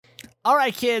All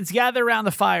right, kids, gather around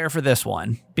the fire for this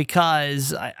one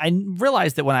because I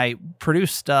realized that when I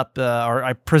produced up or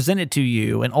I presented to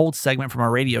you an old segment from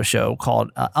our radio show called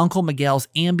Uncle Miguel's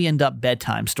Ambien-d Up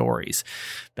Bedtime Stories.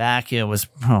 Back, it was,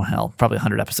 probably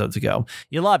 100 episodes ago.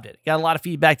 You loved it. Got a lot of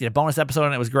feedback. Did a bonus episode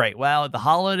and it was great. Well, the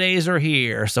holidays are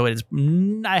here, so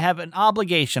I have an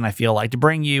obligation, I feel like, to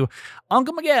bring you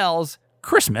Uncle Miguel's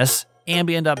Christmas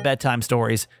Ambien-d Up Bedtime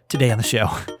Stories today on the show.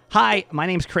 Hi, my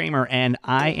name's Kramer, and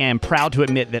I am proud to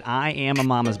admit that I am a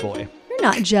mama's boy. You're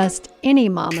not just any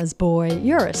mama's boy,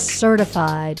 you're a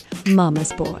certified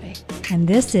mama's boy. And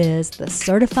this is the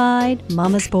Certified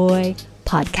Mama's Boy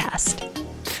Podcast.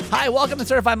 Hi, welcome to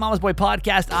Certified Mama's Boy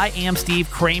Podcast. I am Steve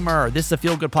Kramer. This is a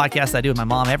feel-good podcast I do with my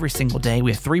mom every single day.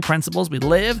 We have three principles. We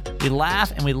live, we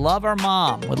laugh, and we love our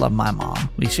mom. We love my mom.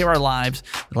 We share our lives,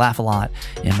 we laugh a lot,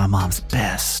 and my mom's the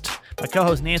best. My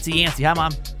co-host, Nancy Yancey. Hi,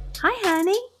 Mom. Hi,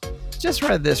 honey. Just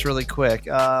read this really quick.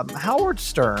 Howard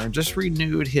Stern just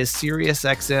renewed his Sirius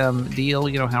XM deal.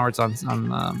 You know, Howard's on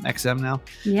XM now.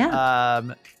 Yeah.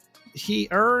 He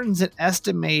earns an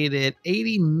estimated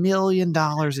 $80 million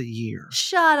a year.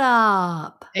 Shut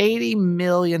up. $80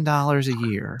 million a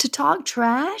year. To talk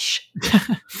trash?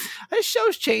 His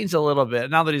show's changed a little bit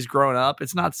now that he's grown up.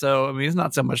 It's not so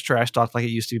much trash talk like it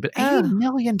used to be, but $80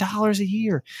 million a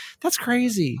year. That's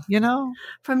crazy, you know?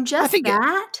 From just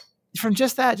that? From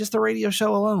just the radio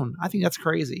show alone. I think that's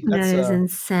crazy. That is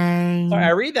insane. Sorry, I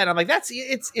read that and I'm like,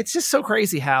 it's just so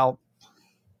crazy how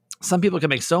some people can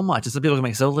make so much and some people can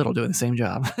make so little doing the same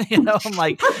job. You know, I'm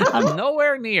like, I'm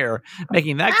nowhere near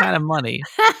making that kind of money.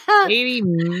 $80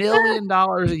 million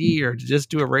a year to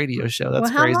just do a radio show. That's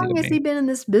crazy to me. How long has he been in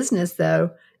this business, though?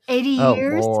 80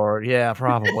 years? Oh, Lord. Yeah,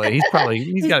 probably. He's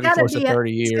got to be close to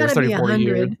 30 years, 30, 40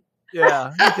 years.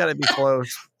 Yeah, he's got to be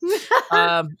close.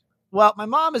 Well, my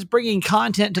mom is bringing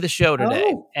content to the show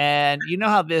today, and you know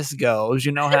how this goes.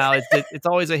 You know how it's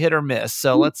always a hit or miss.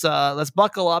 So let's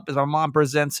buckle up as our mom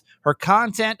presents her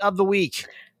content of the week.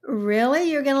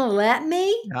 Really? You're going to let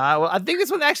me? Well, I think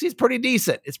this one actually is pretty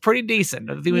decent. It's pretty decent.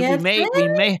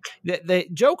 The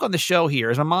joke on the show here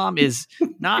is my mom is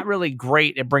not really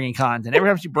great at bringing content. Every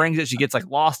time she brings it, she gets like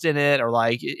lost in it, or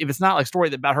like if it's not like a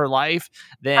story about her life,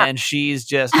 then she's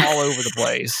just all over the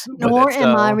place. Nor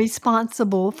am I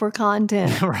responsible for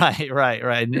content. Right.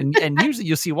 And usually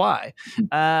you'll see why.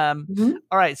 All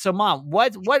right. So, Mom,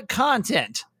 what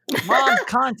content? Mom's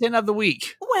content of the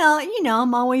week. Well, you know,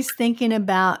 I'm always thinking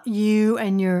about you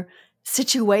and your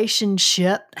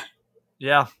situationship.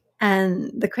 Yeah.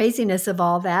 And the craziness of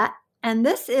all that. And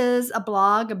this is a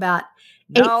blog about...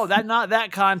 No, not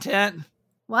that content.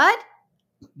 What?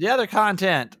 The other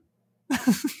content.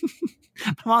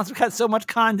 My mom's got so much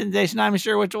content today, she's not even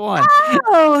sure which one.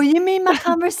 Oh, you mean my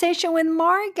conversation with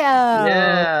Margot?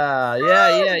 Yeah.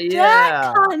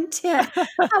 That content.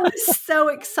 I was so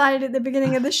excited at the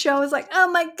beginning of the show. I was like, oh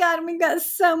my God, we got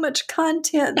so much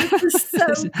content. This is so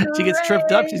great. She gets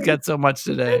tripped up. She's got so much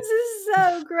today. This is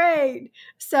so great.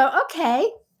 So,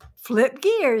 okay, flip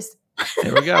gears.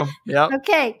 There we go. Yep.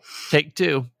 Okay. Take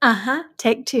two.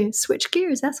 Take two. Switch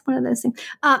gears. That's one of those things.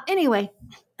 Anyway.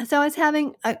 So I was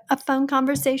having a phone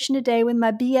conversation today with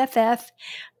my BFF,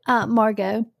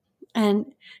 Margot, and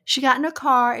she got in a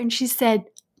car and she said,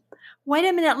 wait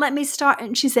a minute, let me start.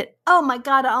 And she said, oh my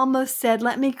God, I almost said,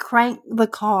 let me crank the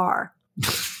car.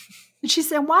 And she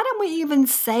said, why don't we even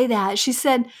say that? She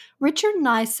said, Richard and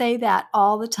I say that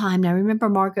all the time. Now, remember,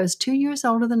 Margot's 2 years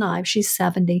older than I. She's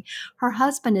 70. Her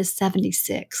husband is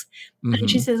 76. Mm-hmm. And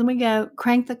she says, and we go,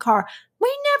 crank the car.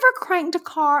 We never cranked a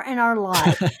car in our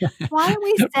life. Why do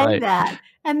we say that?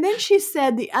 And then she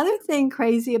said, the other thing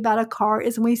crazy about a car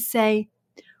is when we say,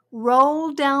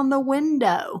 roll down the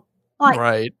window.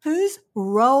 Like, who's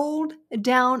rolled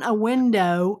down a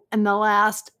window in the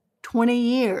last 20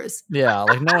 years? Yeah,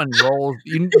 like no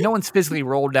one's physically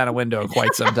rolled down a window in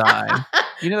quite some time.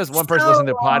 You know, there's one person listening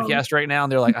to a podcast right now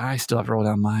and they're like, I still have to roll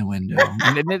down my window.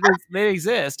 And it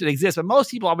exists. But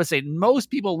most people, I would say most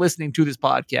people listening to this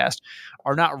podcast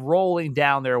are not rolling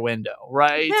down their window,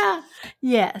 right? Yeah.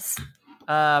 Yes.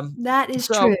 That is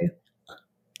true.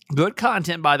 Good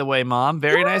content, by the way, Mom.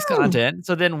 Very nice content.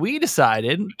 So then we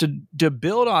decided to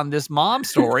build on this mom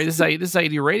story. This is how you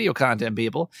do radio content,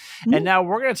 people. Mm-hmm. And now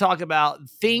we're going to talk about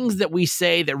things that we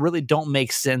say that really don't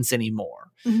make sense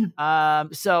anymore.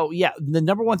 Mm-hmm. So yeah, the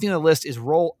number one thing on the list is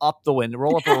roll up the window.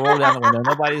 Roll up or roll down the window.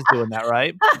 Nobody's doing that,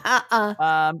 right?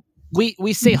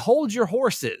 We say hold your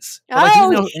horses. Like,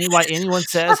 you know why anyone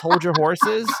says hold your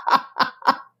horses?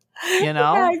 You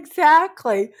know? Yeah,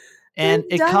 exactly. And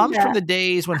it comes from the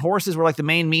days when horses were like the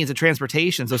main means of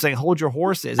transportation. So saying hold your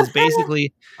horses is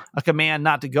basically a command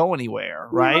not to go anywhere,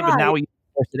 right? But now we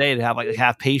horse today to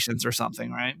have patience or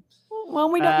something, right?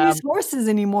 Well, we don't use horses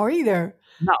anymore either.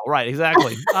 No, right,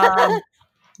 exactly.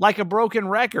 Like a broken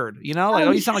record, you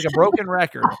sound like a broken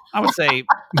record. I would say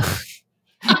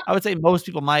most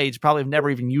people my age probably have never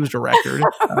even used a record.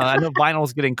 I know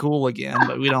vinyl's getting cool again,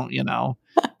 but we don't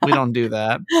do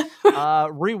that.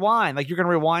 Rewind, like you're going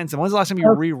to rewind something. When's the last time you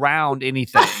rewound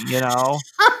anything,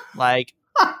 Like,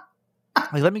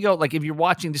 let me go. Like, if you're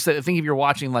watching, just think if you're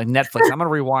watching like Netflix, I'm going to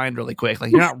rewind really quick.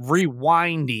 Like, you're not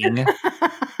rewinding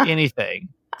anything.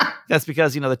 That's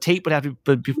because, the tape would have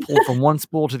to be pulled from one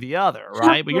spool to the other,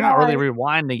 right? But you're not really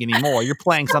rewinding anymore. You're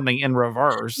playing something in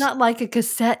reverse. Not like a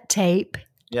cassette tape.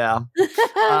 Yeah.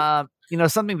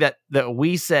 Something that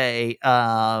we say,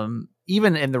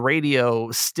 even in the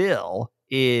radio still,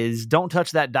 is don't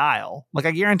touch that dial. Like,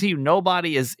 I guarantee you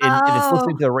nobody is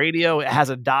listening to the radio. It has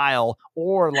a dial,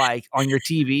 or like on your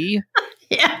TV.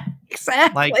 Yeah,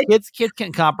 exactly. Like kids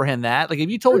can't comprehend that. Like, if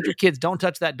you told your kids don't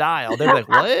touch that dial, they're like,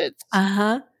 what?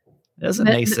 Doesn't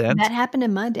make sense. That happened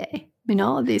in my day.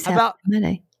 All of these happened in my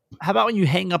day. How about when you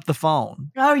hang up the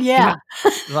phone? Oh, yeah.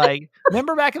 Like,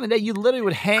 remember back in the day, you literally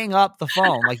would hang up the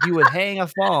phone. Like, you would hang a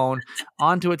phone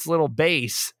onto its little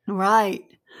base. Right.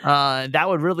 That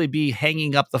would really be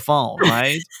hanging up the phone,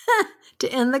 right?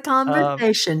 To end the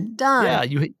conversation. Done.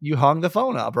 Yeah, you hung the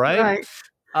phone up, right?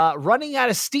 Right. Running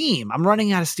out of steam. I'm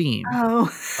running out of steam. Oh,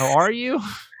 are you?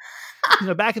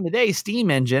 Back in the day, steam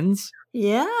engines.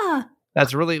 Yeah.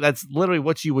 That's literally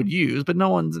what you would use, but no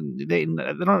one's. They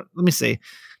don't. Let me see. Do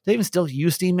they even still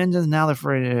use steam engines now? They're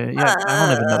for. I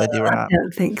don't even know they do or not. I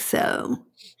don't think so.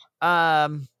 How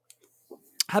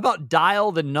about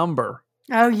dial the number?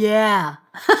 Oh yeah.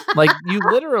 Like, you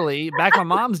literally, back on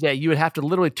Mom's Day, you would have to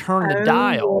literally turn the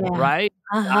dial, right?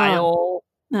 Dial.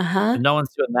 No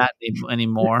one's doing that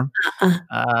anymore.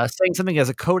 Saying something as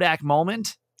a Kodak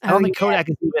moment. I don't think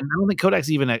Kodak's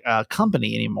even a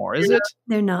company anymore, is it?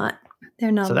 They're not.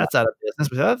 They're not. So that's out of business.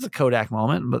 But that's a Kodak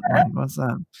moment. But what's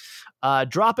that?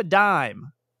 Drop a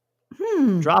dime.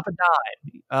 Drop a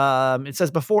dime. It says,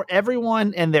 before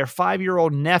everyone and their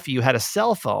 5-year-old nephew had a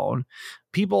cell phone,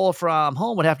 people from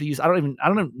home would have to use. I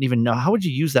don't even know, how would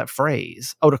you use that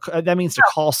phrase? Oh, that means to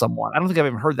call someone. I don't think I've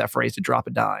even heard that phrase, to drop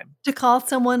a dime. To call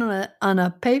someone on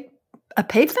a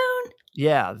payphone.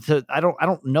 Yeah, I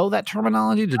don't know that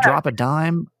terminology, to drop a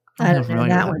dime. I don't know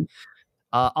that one.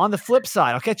 On the flip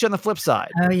side, I'll catch you on the flip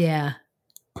side. Oh yeah.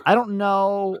 I don't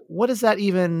know, what does that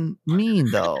even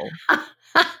mean though.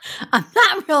 I'm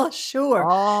not real sure.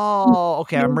 Oh,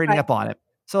 okay. I'm reading up on it.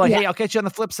 So like, hey, I'll catch you on the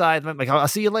flip side. Like, I'll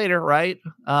see you later, right?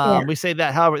 We say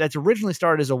that. However, that's originally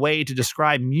started as a way to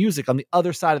describe music on the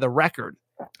other side of the record.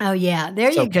 Oh yeah, there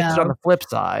you go. So catch it on the flip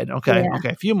side. Okay, okay.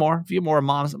 A few more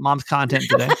mom's content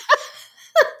today.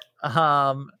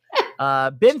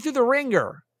 Been through the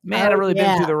ringer. Man, I really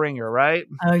been through the ringer, right?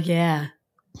 Oh yeah.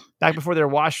 Back before there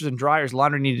were washers and dryers,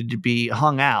 laundry needed to be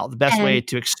hung out. The best way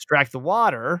to extract the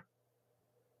water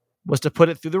was to put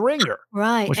it through the ringer.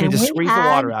 Right. Which means to squeeze the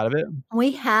water out of it.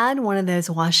 We had one of those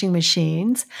washing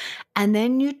machines, and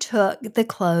then you took the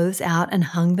clothes out and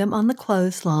hung them on the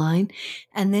clothesline,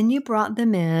 and then you brought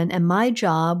them in, and my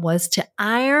job was to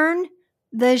iron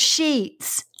the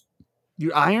sheets.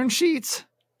 You iron sheets?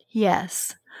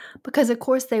 Yes. Because, of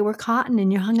course, they were cotton,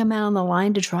 and you hung them out on the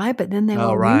line to dry, but then they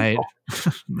were right.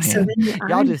 Man,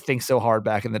 y'all just think so hard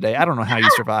back in the day. I don't know how you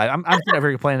survived. I'm never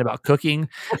complaining about cooking.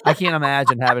 I can't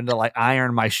imagine having to like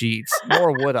iron my sheets,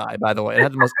 nor would I, by the way. I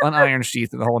had the most unironed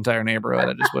sheets in the whole entire neighborhood.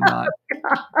 I just would not.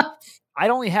 I'd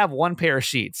only have one pair of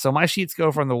sheets. So my sheets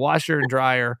go from the washer and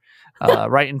dryer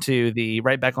right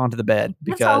back onto the bed,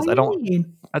 because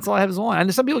that's all I have is one.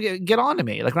 And some people get on to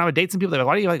me. Like, when I would date some people, they're like,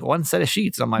 why do you like one set of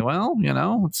sheets? I'm like, well,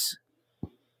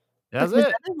 that's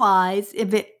it. Otherwise,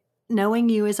 knowing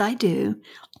you as I do,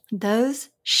 those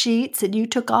sheets that you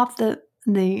took off the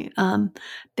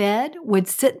bed would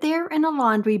sit there in a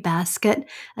laundry basket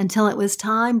until it was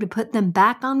time to put them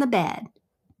back on the bed.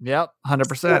 Yep,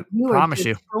 100%. Promise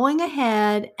you. Going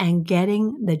ahead and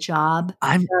getting the job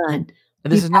done.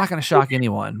 And this is not going to shock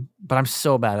anyone, but I'm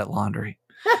so bad at laundry.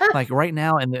 Like right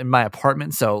now in my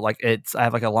apartment, so like I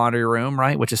have like a laundry room,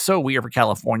 right? Which is so weird for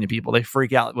California people. They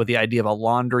freak out with the idea of a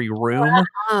laundry room.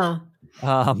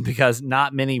 Because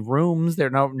not many rooms, there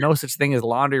are no such thing as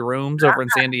laundry rooms over in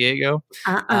San Diego.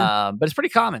 But it's pretty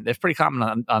common. It's pretty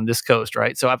common on this coast,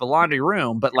 right? So I have a laundry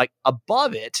room, but like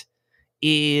above it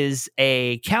is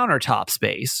a countertop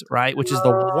space, right? Which is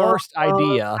the worst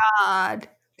idea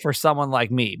for someone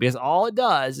like me, because all it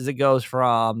does is it goes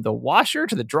from the washer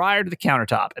to the dryer to the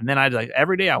countertop. And then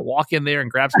every day I walk in there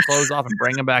and grab some clothes off and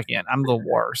bring them back in. I'm the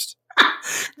worst.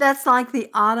 That's like the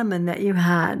ottoman that you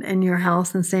had in your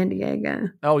house in San Diego.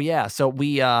 Oh yeah. So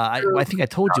we I think I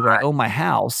told you when I own my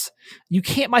house, you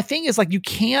can't my thing is like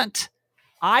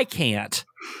I can't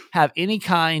have any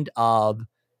kind of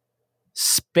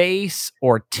space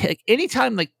or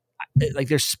anytime like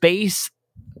there's space,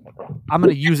 I'm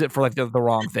going to use it for like the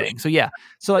wrong thing. So yeah.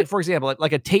 So like for example,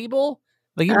 like a table,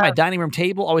 like even my dining room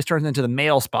table always turns into the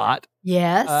mail spot.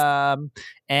 Yes.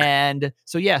 And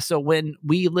so yeah, so when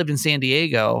we lived in San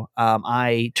Diego,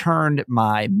 I turned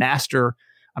this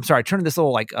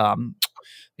little like I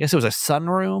guess it was a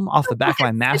sunroom off the back of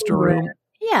my master room.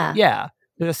 Yeah. Yeah.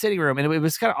 It was a sitting room, and it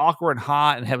was kind of awkward and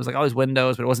hot, and it was like all these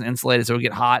windows, but it wasn't insulated, so it would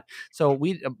get hot. So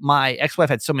my ex-wife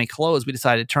had so many clothes, we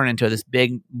decided to turn it into this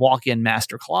big walk-in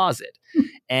master closet.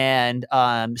 And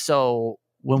so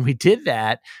when we did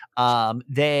that,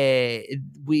 it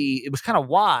was kind of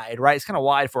wide, right? It's kind of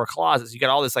wide for a closet. So you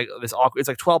got all this awkward. It's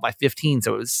like 12 by 15,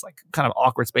 so it was like kind of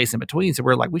awkward space in between. So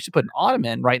we're like, we should put an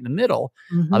ottoman right in the middle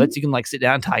of it, so you can like sit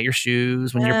down, and tie your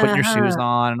shoes when you're putting your shoes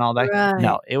on and all that. Right.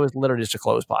 No, it was literally just a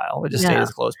clothes pile. It just stayed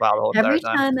as a clothes pile the whole entire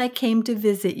time. Every time I came to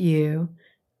visit you,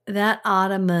 that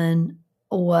ottoman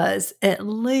was at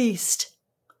least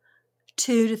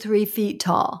 2 to 3 feet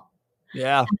tall.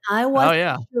 Yeah. And I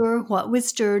wasn't sure what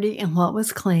was dirty and what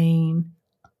was clean.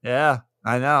 Yeah,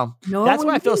 I know. That's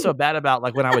why I feel so bad about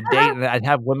like when I would date and I'd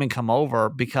have women come over,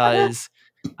 because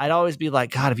I'd always be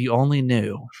like, God, if you only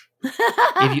knew.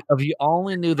 If you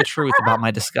only knew the truth about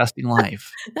my disgusting life,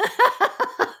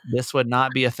 this would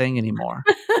not be a thing anymore.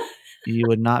 You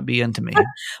would not be into me.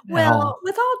 Well,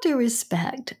 with all due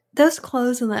respect, those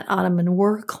clothes in that ottoman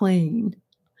were clean.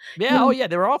 Yeah,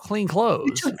 they were all clean clothes.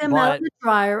 You took them out of the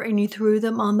dryer and you threw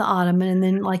them on the ottoman, and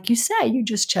then, like you say, you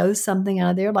just chose something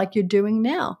out of there like you're doing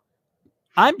now.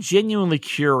 I'm genuinely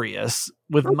curious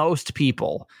with most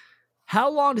people, how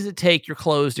long does it take your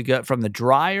clothes to go from the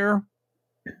dryer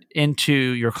into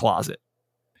your closet?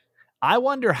 I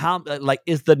wonder how, like,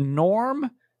 is the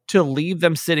norm to leave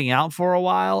them sitting out for a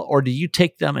while, or do you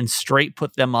take them and straight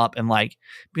put them up and like,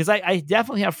 because I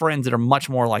definitely have friends that are much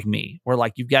more like me, where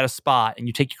like you've got a spot and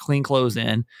you take your clean clothes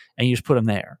in and you just put them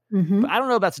there. But I don't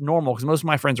know if that's normal, because most of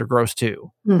my friends are gross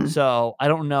too. So I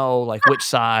don't know like which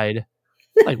side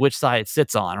it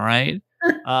sits on, right?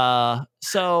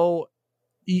 So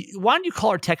why don't you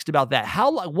call or text about that?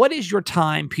 What is your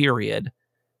time period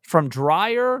from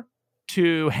dryer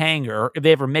to hanger, if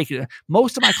they ever make it?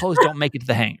 Most of my clothes don't make it to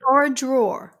the hanger or a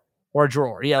drawer.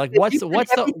 Yeah, like what's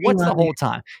the whole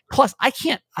time? Plus,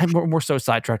 we're so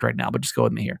sidetracked right now, but just go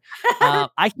with me here.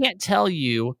 I can't tell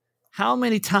you how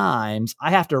many times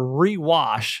I have to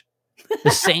rewash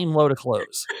the same load of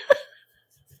clothes,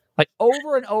 like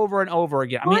over and over and over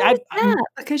again.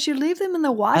 Because you leave them in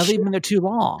the washer. I leave them in there too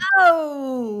long.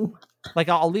 Oh. Like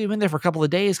I'll leave them in there for a couple of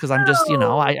days because I'm just,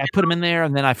 I put them in there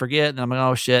and then I forget, and I'm like,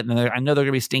 oh shit, and then I know they're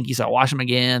gonna be stinky, so I wash them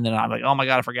again. And I'm like, oh my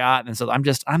God, I forgot. And so I'm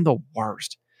the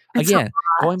worst. Again,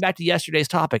 going back to yesterday's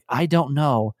topic, I don't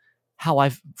know how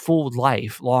I've fooled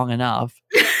life long enough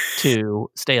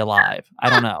to stay alive. I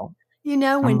don't know.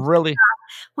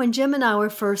 When Jim and I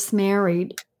were first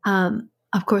married,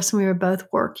 of course, we were both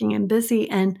working and busy,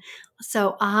 and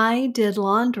so I did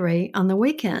laundry on the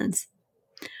weekends.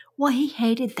 Well, he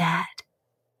hated that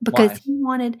because he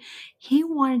wanted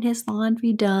his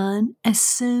laundry done as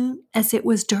soon as it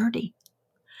was dirty.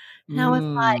 And I was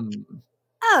like,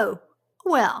 oh,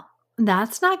 well,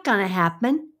 that's not going to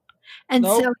happen. And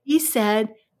so he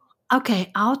said,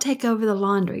 okay, I'll take over the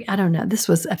laundry. I don't know. This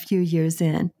was a few years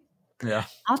in. Yeah.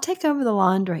 I'll take over the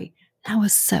laundry. And I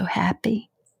was so happy.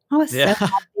 So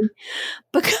happy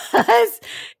because,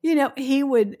 he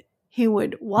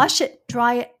would wash it,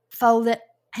 dry it, fold it,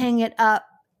 hang it up,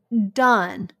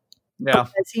 done. Yeah.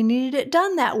 Because he needed it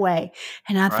done that way.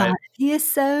 And I thought, he is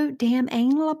so damn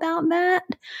anal about that.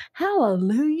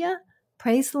 Hallelujah.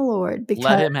 Praise the Lord. Because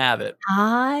let him have it.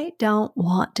 I don't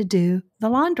want to do the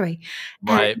laundry.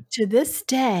 Right. And to this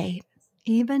day,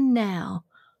 even now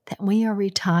that we are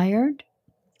retired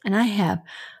and I have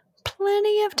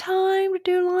plenty of time to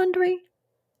do laundry,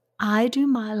 I do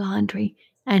my laundry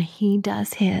and he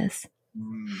does his.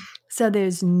 So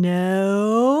there's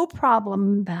no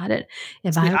problem about it.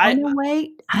 If I want to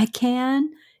wait, I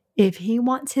can. If he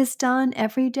wants his done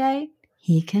every day,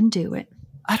 he can do it.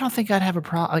 I don't think I'd have a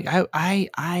problem. Like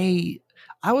I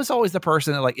was always the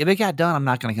person that, like, if it got done, I'm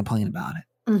not going to complain about it.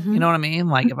 You know what I mean?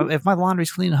 Like if my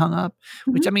laundry's clean and hung up,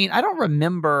 which I mean, I don't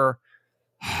remember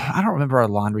our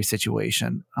laundry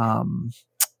situation.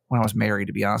 When I was married,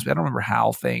 to be honest with you, I don't remember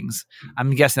how things.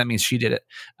 I'm guessing that means she did it,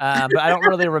 but I don't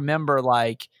really remember.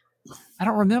 Like, I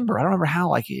don't remember how.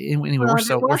 Like, anyway, we're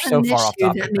so far off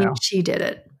topic that now. means she did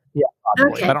it. Yeah,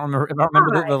 Possibly. Okay. If I don't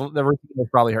remember the routine was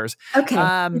probably hers. Okay.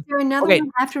 Is there another okay.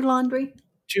 one after laundry?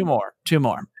 Two more.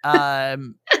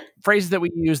 Phrases that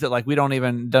we use that like we don't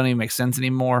even make sense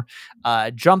anymore.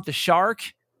 Jump the shark.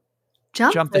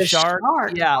 Jump the shark.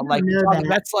 Yeah, like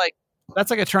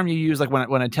that's like a term you use like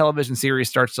when a television series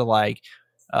starts to like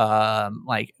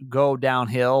go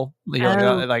downhill, you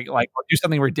know, like do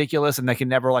something ridiculous and they can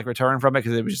never like return from it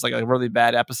because it was just like a really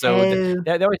bad episode.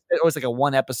 There was like a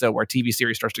one episode where a TV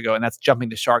series starts to go, and that's jumping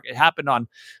the shark. It happened on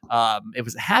it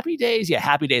was Happy Days. Yeah,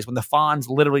 Happy Days, when the Fonz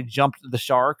literally jumped the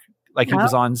shark, like he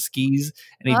was on skis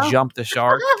and he jumped the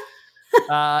shark.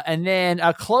 And then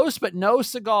a close but no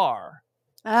cigar.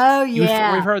 Oh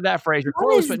yeah, we've heard that phrase. You're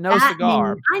close but no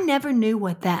cigar. Mean? I never knew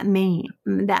what that mean.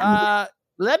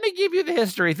 Let me give you the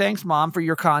history. Thanks, Mom, for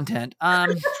your content.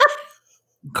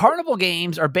 Carnival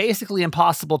games are basically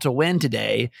impossible to win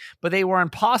today, but they were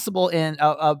impossible in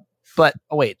are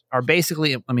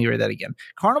basically, let me read that again.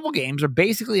 Carnival games are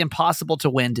basically impossible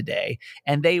to win today,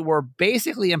 and they were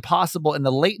basically impossible in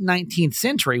the late 19th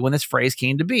century when this phrase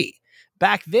came to be.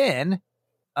 Back then,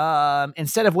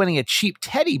 instead of winning a cheap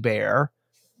teddy bear,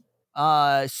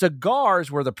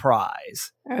 cigars were the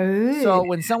prize. Ooh. So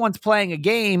when someone's playing a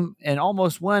game and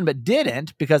almost won but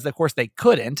didn't, because of course they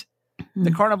couldn't,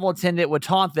 the carnival attendant would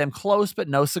taunt them, close but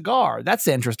no cigar. That's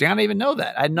interesting. I didn't even know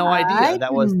that. I had no idea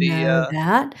that was the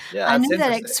that. Yeah, I knew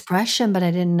that expression, but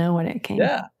I didn't know what it came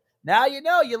from. Now you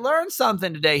know. You learned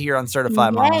something today here on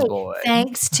Certified Mom's Boy.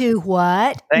 Thanks to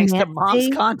what? Thanks to Mom's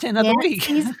content of the week.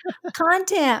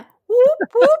 Content.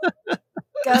 Whoop, whoop.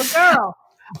 Go girl.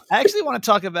 I actually want to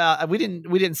talk about. We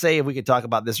didn't say if we could talk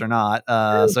about this or not.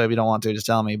 So if you don't want to, just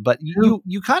tell me. But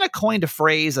you kind of coined a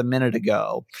phrase a minute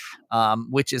ago,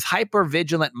 which is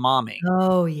hypervigilant momming.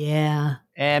 Oh yeah.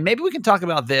 And maybe we can talk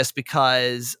about this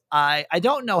because I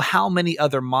don't know how many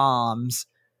other moms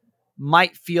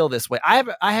might feel this way. I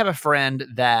have a friend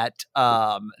that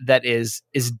is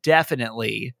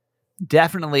definitely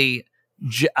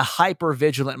a hyper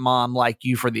vigilant mom like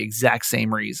you for the exact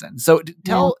same reason. So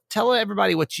tell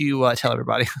everybody what you tell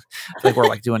everybody. Like we're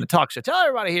like doing a talk show. Tell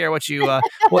everybody here what you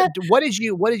what did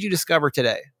you discover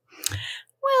today?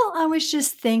 Well, I was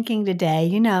just thinking today,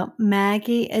 you know,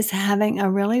 Maggie is having a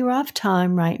really rough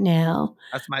time right now.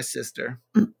 That's my sister.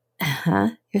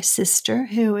 Your sister,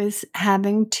 who is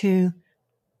having to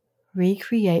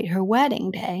recreate her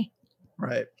wedding day.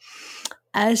 Right.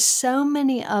 As so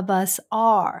many of us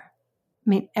are. I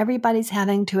mean, everybody's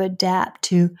having to adapt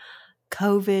to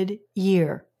COVID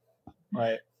year.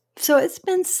 Right. So it's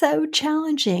been so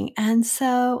challenging. And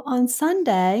so on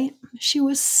Sunday, she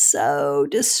was so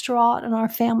distraught on our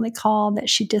family call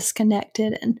that she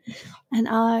disconnected. And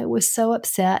I was so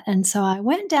upset. And so I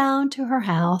went down to her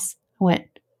house,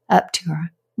 down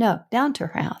to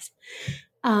her house.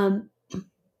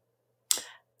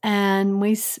 And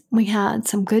we had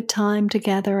some good time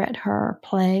together at her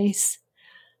place.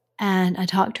 And I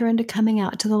talked her into coming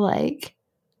out to the lake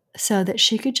so that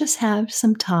she could just have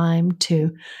some time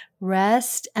to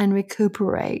rest and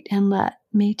recuperate and let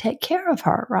me take care of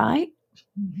her, right?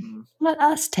 Mm-hmm. Let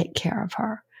us take care of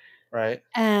her. Right.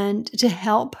 And to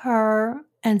help her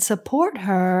and support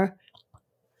her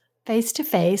face to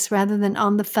face rather than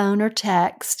on the phone or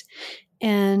text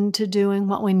into doing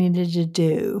what we needed to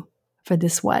do for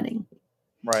this wedding.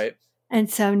 Right. And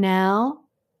so now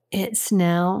it's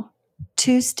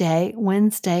Tuesday,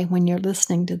 Wednesday, when you're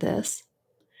listening to this.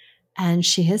 And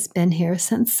she has been here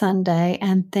since Sunday,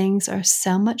 and things are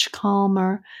so much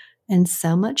calmer and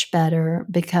so much better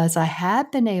because I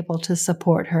have been able to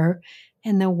support her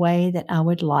in the way that I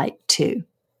would like to.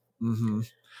 Mm-hmm.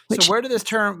 So where did this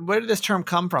term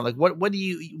come from? Like what do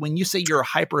you, when you say you're a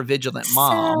hyper vigilant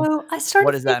mom, so I started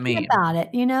what does that mean? About it,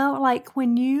 you know, like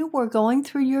when you were going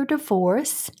through your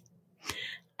divorce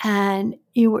and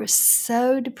you were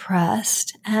so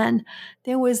depressed and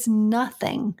there was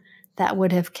nothing that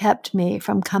would have kept me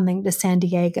from coming to San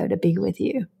Diego to be with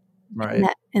you. Right.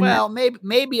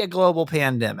 Maybe a global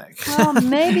pandemic. Well,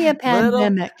 maybe a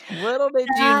pandemic. Little did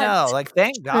you know. Like,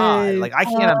 thank God. Like, I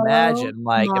can't imagine,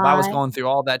 like, if I was going through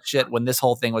all that shit when this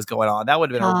whole thing was going on. That would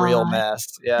have been a real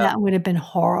mess. Yeah. That would have been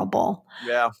horrible.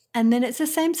 Yeah. And then it's the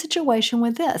same situation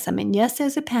with this. I mean, yes,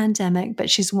 there's a pandemic, but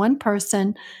she's one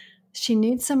person. She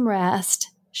needs some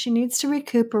rest. She needs to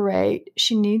recuperate.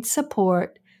 She needs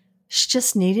support. She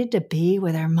just needed to be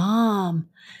with her mom.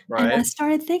 Right. And I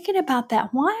started thinking about that.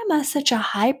 Why am I such a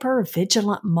hyper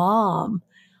vigilant mom?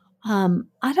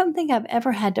 I don't think I've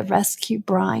ever had to rescue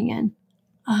Brian.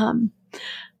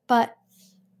 But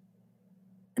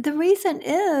the reason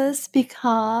is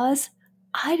because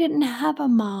I didn't have a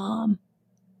mom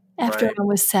after I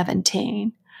was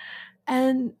 17.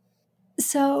 And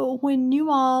So when you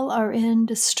all are in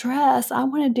distress, I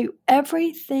want to do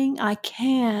everything I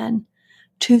can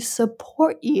to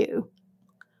support you.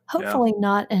 Hopefully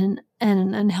not in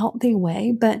an unhealthy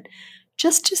way, but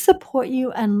just to support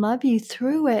you and love you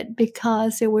through it,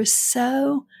 because there were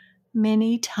so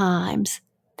many times,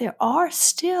 there are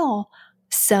still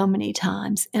so many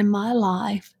times in my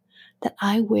life that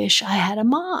I wish I had a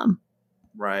mom.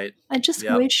 Right. I just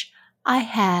Yep. wish I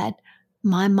had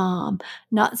my mom.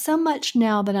 Not so much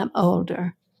now that I'm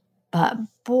older, but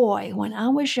boy, when I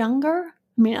was younger,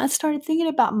 I mean, I started thinking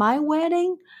about my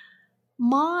wedding.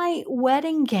 My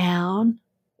wedding gown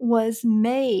was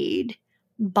made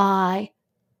by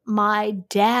my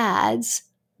dad's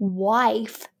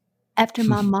wife after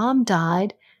my mom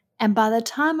died. And by the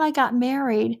time I got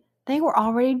married, they were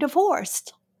already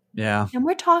divorced. Yeah. And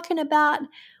we're talking about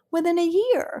within a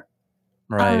year.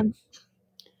 Right.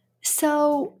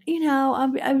 So,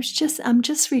 I'm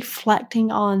just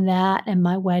reflecting on that and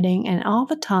my wedding and all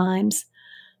the times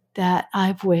that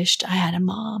I've wished I had a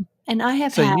mom. And I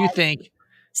have So had you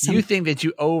think that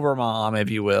you over mom, if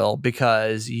you will,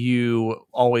 because you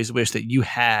always wish that you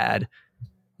had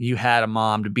a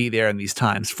mom to be there in these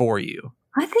times for you.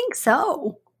 I think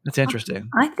so. That's interesting.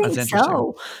 I think That's interesting.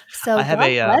 so. So I have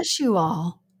God bless you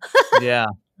all. yeah.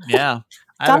 I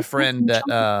have a friend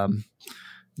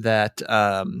that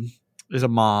is a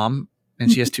mom,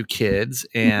 and she has 2 kids,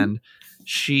 and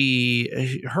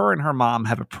her and her mom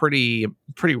have a pretty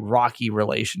rocky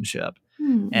relationship.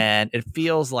 And it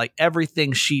feels like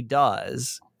everything she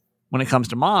does when it comes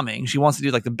to momming, she wants to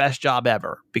do like the best job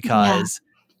ever, because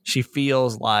she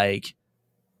feels like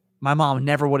my mom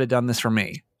never would have done this for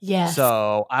me. Yes.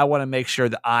 So I want to make sure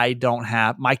that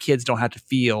my kids don't have to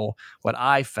feel what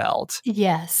I felt.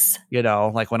 Yes.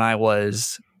 Like when I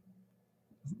was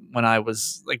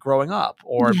like growing up,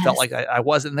 or felt like I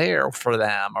wasn't there for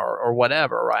them or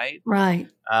whatever. Right. Right.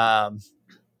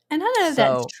 And I know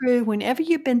that's true. Whenever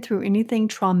you've been through anything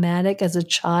traumatic as a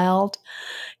child,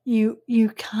 you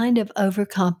kind of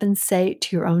overcompensate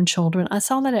to your own children. I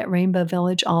saw that at Rainbow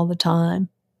Village all the time,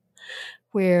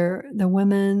 where the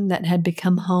women that had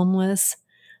become homeless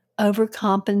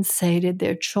overcompensated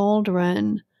their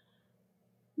children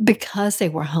because they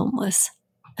were homeless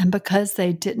and because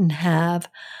they didn't have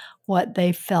what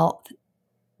they felt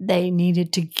they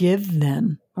needed to give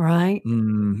them, right?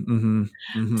 Mm-hmm.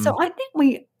 Mm-hmm. So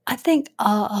I think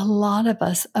a lot of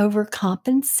us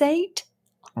overcompensate,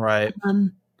 right,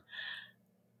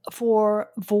 for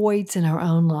voids in our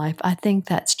own life. I think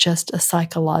that's just a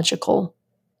psychological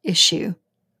issue.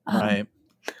 Right.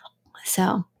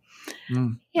 So,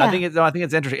 I think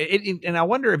it's interesting, and I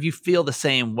wonder if you feel the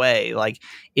same way. Like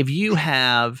if you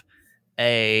have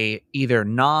a either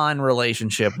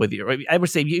non-relationship with your, I would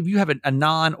say if you have a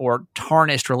non or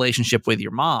tarnished relationship with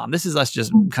your mom, this is us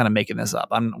just kind of making this up.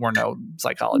 We're no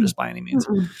psychologists by any means,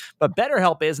 but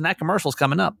BetterHelp is, and that commercial's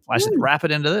coming up. I should wrap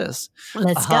it into this.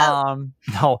 Let's go.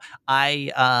 No,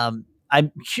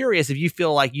 I'm curious if you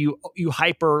feel like you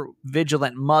hyper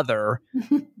vigilant mother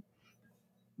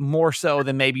more so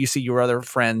than maybe you see your other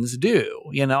friends do.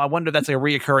 I wonder if that's a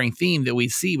reoccurring theme that we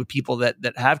see with people that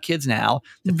have kids now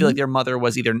that feel like their mother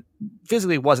was either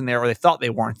physically wasn't there, or they thought they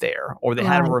weren't there, or they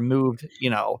had a removed,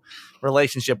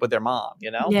 relationship with their mom,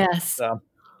 Yes. So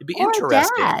it'd be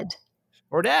interesting.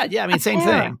 Or dad. Yeah. I mean, same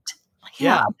thing.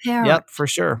 Yeah. Yep, for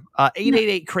sure.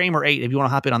 888 Kramer 8. If you want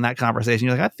to hop in on that conversation,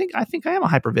 you're like, I think I am a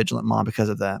hypervigilant mom because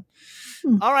of that.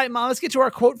 All right, Mom, let's get to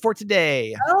our quote for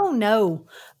today. Oh, no.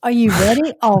 Are you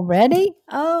ready already?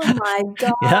 Oh, my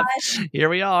gosh. Yep. Here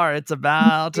we are. It's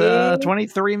about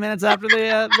 23 minutes after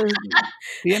the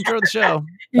intro of the show.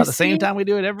 About the same time we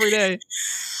do it every day.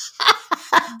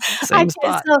 Same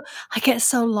spot. I get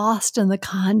so lost in the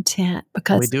content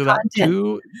because we do about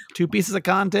two pieces of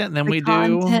content, and then we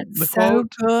do the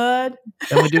quote. Good.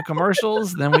 Then we do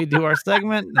commercials, then we do our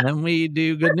segment, and then we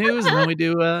do good news, and then we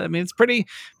do. It's pretty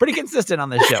consistent on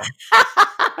this show.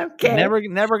 Okay. Never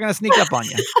going to sneak up on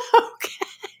you.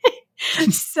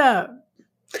 Okay. So,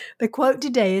 the quote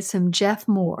today is from Jeff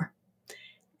Moore,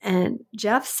 and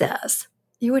Jeff says,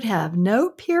 "You would have no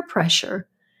peer pressure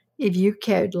if you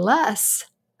cared less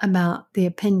about the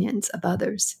opinions of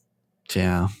others."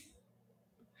 Yeah.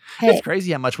 Hey. It's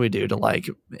crazy how much we do to like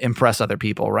impress other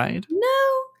people, right?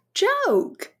 No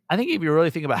joke. I think if you really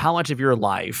think about how much of your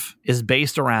life is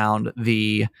based around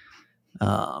the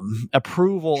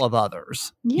approval of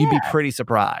others, you'd be pretty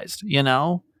surprised,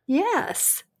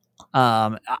 Yes.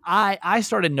 I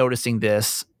started noticing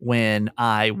this when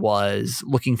I was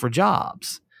looking for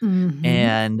jobs. Mhm.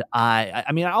 And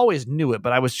I mean, I always knew it,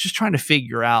 but I was just trying to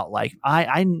figure out, like,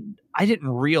 I didn't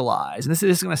realize, and this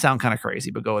is going to sound kind of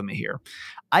crazy, but go with me here.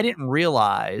 I didn't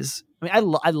realize. I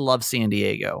mean, I love San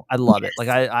Diego. I love it. Like,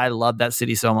 I love that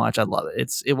city so much. I love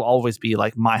it. It will always be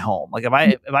like my home. Like,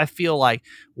 if I feel like,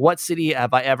 what city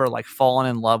have I ever like fallen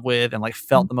in love with and like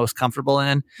felt the most comfortable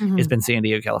in, it's been San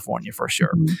Diego, California, for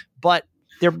sure. But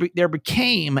there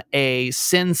became a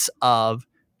sense of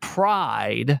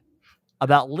pride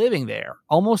about living there,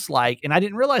 almost like, and I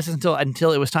didn't realize this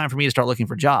until it was time for me to start looking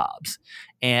for jobs.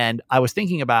 And I was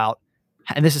thinking about,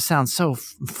 and this sounds so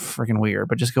freaking weird,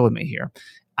 but just go with me here.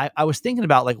 I was thinking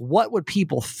about, like, what would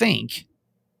people think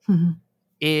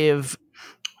if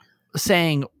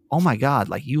saying, oh my God,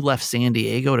 like, you left San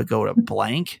Diego to go to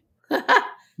blank.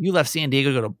 You left San Diego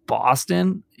to go to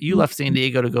Boston. You left San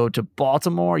Diego to go to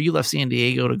Baltimore. You left San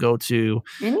Diego to go to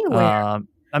Anywhere.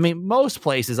 I mean, most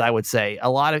places, I would say a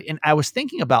lot of, and I was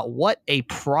thinking about what a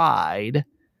pride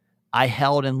I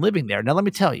held in living there. Now, let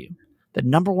me tell you, the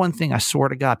number one thing, I swear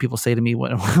to God, people say to me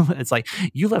when it's like,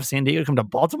 you left San Diego to come to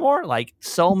Baltimore. Like,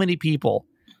 so many people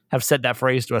have said that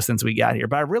phrase to us since we got here.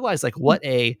 But I realized, like, what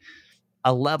a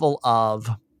level of,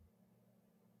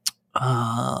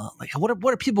 like,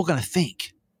 what are people going to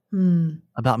think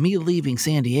about me leaving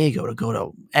San Diego to go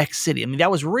to X city? I mean,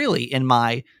 that was really in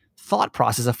my thought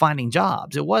process of finding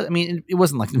jobs. It was, I mean, it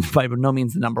wasn't like by no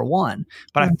means the number one,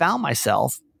 but I found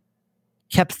myself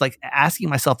kept like asking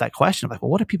myself that question of, like,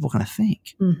 well, what are people going to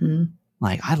think?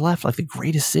 Like, I left like the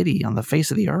greatest city on the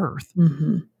face of the earth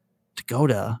to go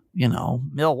to,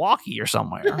 Milwaukee or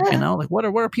somewhere, like, what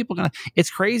are people going to, it's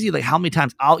crazy. Like, how many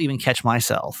times I'll even catch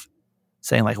myself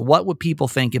saying, like, what would people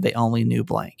think if they only knew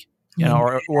blank?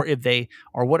 Or if they,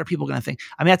 or what are people going to think?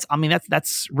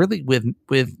 That's really with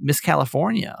Miss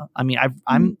California. I mean,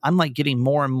 I'm like getting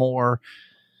more and more,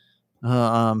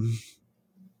 what's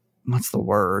the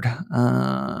word?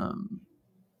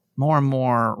 More and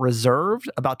more reserved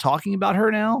about talking about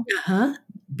her now,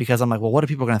 because I'm like, well, what are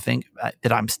people going to think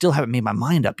that I'm still haven't made my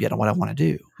mind up yet on what I want to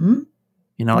do?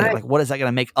 Right. Like, what is that going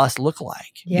to make us look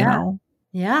like?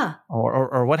 Yeah.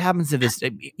 Or what happens if this,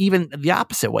 even the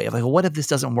opposite way of, like, what if this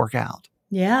doesn't work out?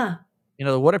 Yeah.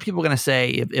 What are people going to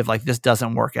say if like this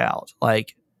doesn't work out?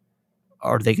 Like,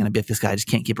 are they going to be, if this guy just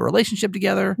can't keep a relationship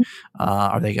together?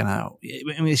 Are they going to,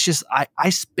 I mean, it's just, I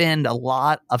spend a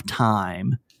lot of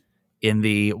time in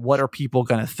the, what are people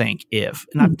going to think if,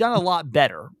 and I've done a lot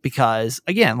better because,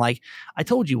 again, like I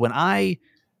told you, when I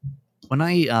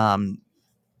went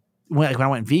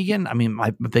vegan, I mean,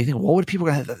 they think, what would people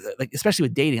gonna like, especially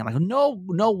with dating? I'm like,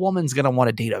 no woman's gonna want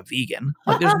to date a vegan.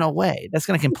 Like, there's no way. That's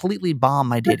gonna completely bomb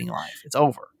my dating life. It's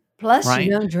over. Plus, right?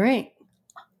 you don't drink.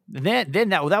 Then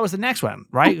that was the next one,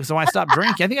 right? So when I stopped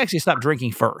drinking, I think I actually stopped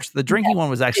drinking first. The drinking one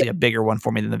was actually a bigger one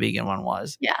for me than the vegan one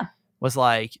was. Yeah. Was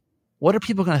like, what are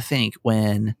people gonna think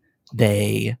when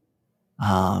they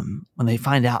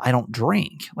find out I don't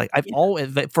drink? Like, I've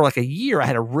always, for like a year, I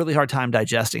had a really hard time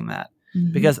digesting that.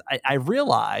 Because I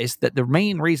realized that the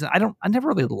main reason I never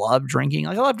really loved drinking.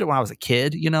 Like, I loved it when I was a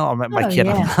kid, my kid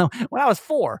when I was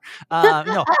 4.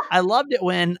 I loved it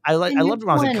when I loved it when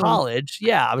I was in college.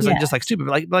 Yeah, I was like, just like stupid.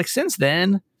 But like since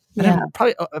then, I haven't,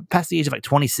 probably past the age of like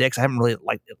 26, I haven't really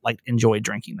like enjoyed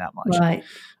drinking that much. Right.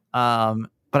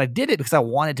 But I did it because I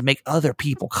wanted to make other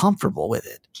people comfortable with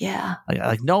it. Yeah.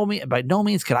 By no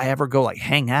means could I ever go like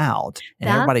hang out and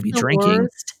everybody be drinking.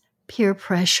 Worst peer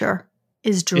pressure.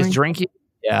 Is drinking.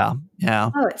 Yeah.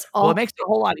 Oh, it's awful. Well, it makes it a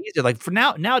whole lot easier. Like, for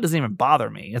now it doesn't even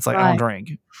bother me. It's like, I don't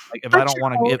drink. Like, if I don't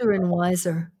want to get older and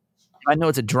wiser. I know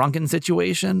it's a drunken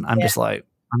situation. I'm just like,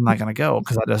 I'm not going to go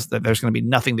because there's going to be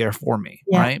nothing there for me.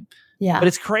 Yeah. Right. Yeah. But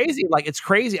it's crazy. Like, it's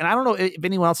crazy. And I don't know if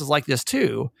anyone else is like this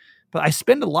too, but I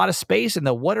spend a lot of space in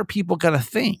the, what are people going to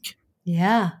think?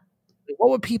 Yeah.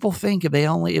 What would people think if they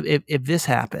only, if this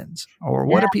happens, or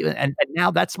what are people, and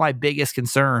now that's my biggest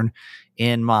concern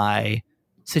in my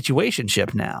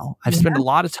situationship now. I've spent a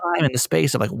lot of time in the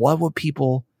space of like, what would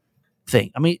people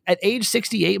think? I mean, at age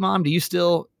 68, Mom, do you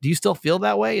still feel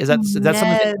that way? Is that something that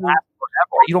lasts forever?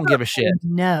 You don't give a shit?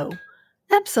 No,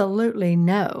 absolutely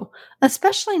no.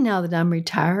 Especially now that I'm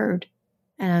retired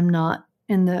and I'm not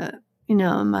in the, in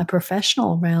my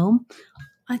professional realm.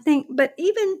 I think, but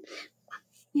even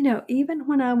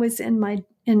when I was in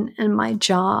my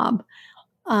job,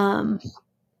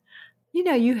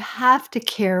 you have to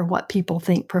care what people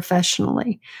think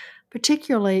professionally,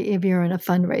 particularly if you're in a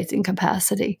fundraising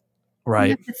capacity. Right.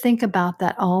 You have to think about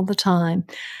that all the time.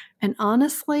 And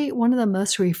honestly, one of the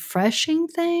most refreshing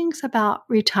things about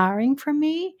retiring for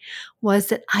me was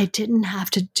that I didn't have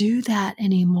to do that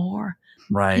anymore.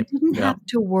 Right. I didn't Yep. have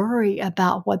to worry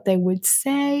about what they would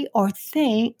say or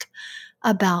think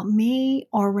about me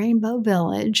or Rainbow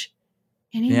Village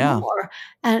anymore.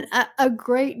 And a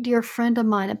great dear friend of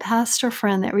mine, a pastor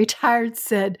friend that retired,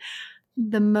 said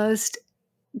the most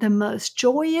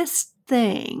joyous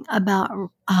thing about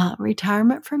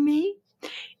retirement for me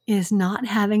is not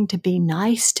having to be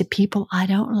nice to people I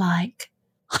don't like.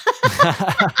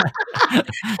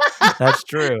 That's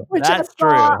true. Which That's I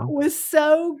thought true. was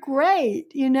so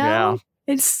great, Yeah.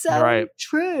 It's so Right.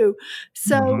 true.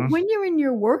 So Mhm. when you're in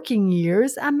your working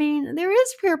years, I mean, there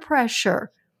is peer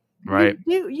pressure. Right.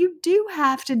 You do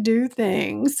have to do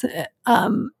things,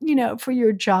 for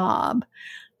your job.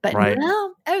 But Right.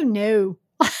 now, oh no.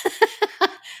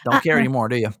 Don't care Uh-uh. anymore,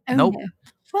 do you? Oh Nope. no.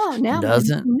 Well,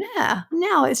 Doesn't.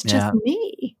 now it's just Yeah.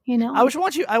 me, I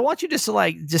want you just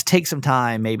to just take some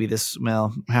time, maybe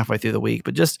halfway through the week,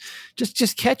 but just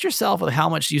catch yourself with how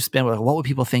much you spend with what would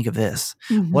people think of this?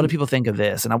 What do Mhm. people think of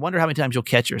this? And I wonder how many times you'll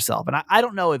catch yourself. And I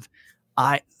don't know if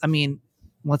I mean,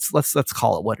 let's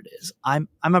call it what it is. I'm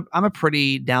a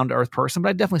pretty down to earth person, but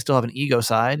I definitely still have an ego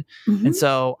side. Mhm. And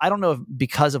so I don't know if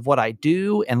because of what I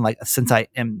do and since I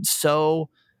am so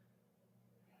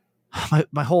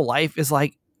my whole life is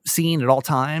seen at all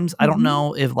times. I don't Mhm.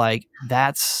 know if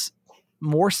that's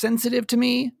more sensitive to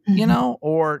me, Mhm.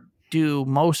 or do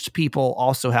most people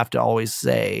also have to always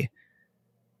say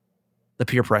the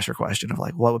peer pressure question of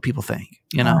what would people think?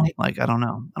 Right. I don't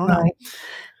know. I don't know. Right.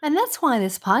 And that's why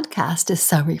this podcast is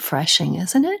so refreshing,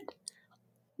 isn't it?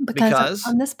 Because Because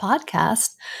on this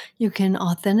podcast, you can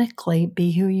authentically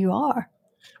be who you are.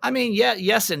 I mean, yeah,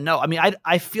 yes and no. I mean,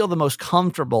 I feel the most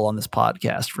comfortable on this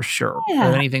podcast for sure. Yeah.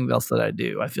 Than anything else that I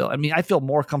do. I feel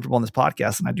more comfortable on this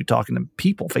podcast than I do talking to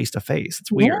people face to face.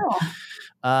 It's weird.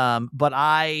 But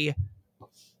I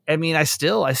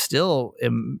still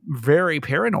am very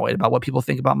paranoid about what people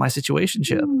think about my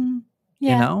situationship.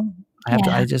 Yeah.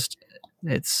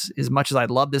 It's as much as I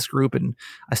love this group and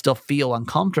I still feel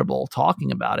uncomfortable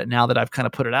talking about it now that I've kind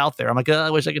of put it out there. I'm like, I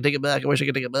wish I could take it back.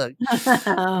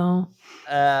 Oh.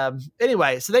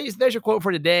 Anyway, so there's your quote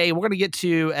for today. We're going to get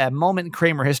to a moment in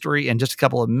Kramer history in just a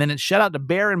couple of minutes. Shout out to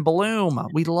Baron Bloom.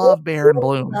 We love Baron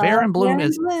Bloom. Baron Bloom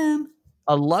is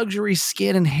a luxury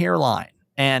skin and hairline.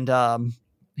 And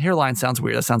hairline sounds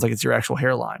weird. That sounds like it's your actual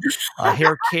hairline.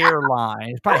 Hair care line.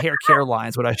 It's probably hair care line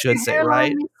is what I should say,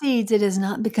 right? Recedes. It is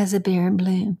not because of Baron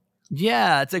Bloom.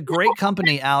 Yeah, it's a great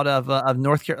company out of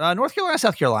North Carolina,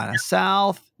 South Carolina.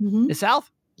 South? Mhm. Is South?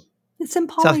 It's in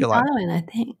South Pawleys Carolina. Island, I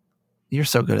think. You're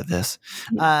so good at this.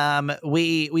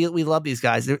 We love these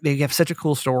guys. They have such a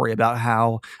cool story about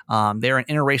how they're an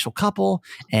interracial couple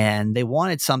and they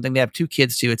wanted something. They have 2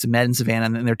 kids too. It's Med and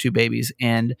Savannah and their 2 babies.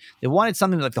 And they wanted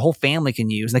something that the whole family can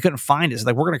use. And they couldn't find it.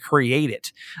 So we're going to create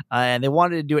it. And they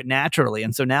wanted to do it naturally.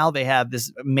 And so now they have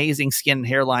this amazing skin and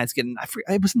hairline.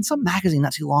 It was in some magazine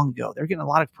not too long ago. They're getting a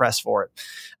lot of press for it.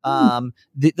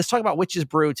 Let's talk about Witch's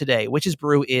Brew today. Witch's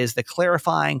Brew is the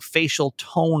clarifying facial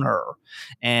toner.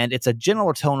 And it's a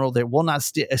gentle toner that will not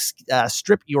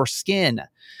strip your skin.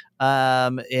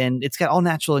 And it's got all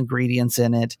natural ingredients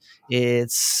in it.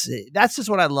 That's just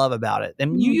what I love about it.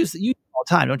 And you use it all the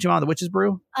time, don't you, Mom? The Witch's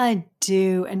Brew? I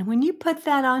do. And when you put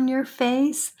that on your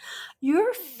face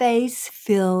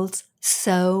feels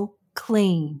so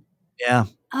clean. Yeah.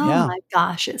 Oh Yeah. my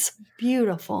gosh, it's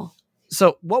beautiful.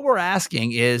 So what we're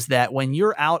asking is that when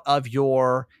you're out of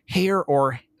your hair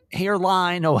or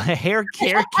hairline, hair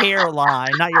care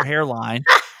line, not your hairline.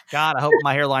 God, I hope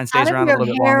my hairline stays around a little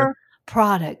bit longer.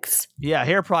 Products. Yeah,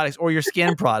 hair products or your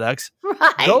skin products.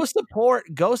 Right.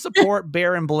 Go support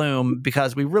Baron Bloom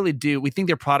because we really do. We think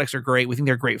their products are great. We think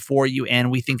they're great for you,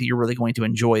 and we think that you're really going to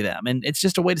enjoy them. And it's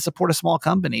just a way to support a small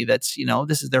company that's,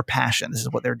 this is their passion. This is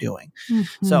what they're doing.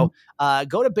 Mm-hmm. So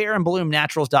go to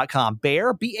bareandbloomnaturals.com.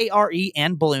 Bare, B-A-R-E,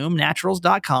 and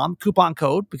Bloomnaturals.com. Coupon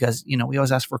code, because, we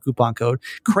always ask for a coupon code.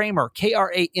 Kramer,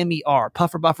 K-R-A-M-E-R.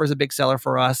 Puffer Buffer is a big seller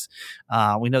for us.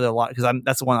 We know that a lot because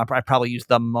that's the one I probably use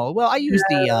the most. Well, I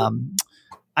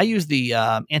use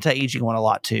the anti-aging one a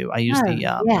lot too. I use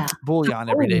the Bouillon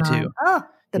every day too. Oh,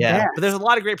 best. But there's a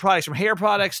lot of great products from hair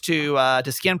products to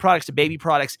skin products to baby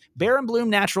products.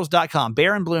 Bareandbloomnaturals.com.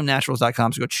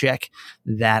 Bareandbloomnaturals.com. So go check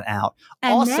that out.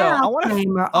 And also, now, I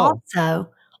want to.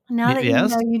 Now that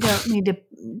yes. you don't need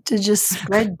to just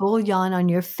spread bouillon on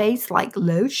your face like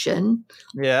lotion.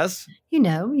 Yes.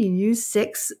 You use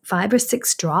 5 or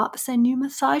 6 drops and you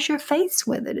massage your face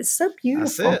with it. It's so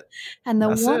beautiful. That's it. And the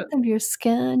warmth of your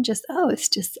skin it's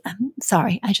just, I'm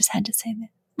sorry. I just had to say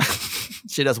that.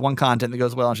 She does one content that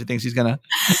goes well and she thinks she's got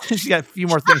a few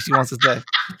more things she wants to say.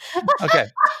 Okay.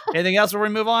 Anything else before we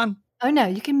move on? Oh, no,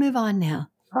 you can move on now.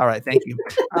 All right, thank you.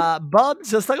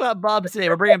 Bubs, let's talk about Bubs today.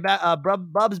 We're bringing back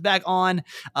Bubs back on.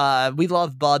 We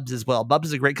love Bubs as well. Bubs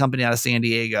is a great company out of San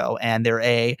Diego, and they're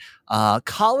a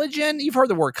collagen. You've heard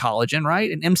the word collagen,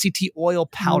 right? An MCT oil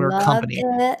powder Love company.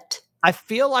 it. I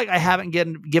feel like I haven't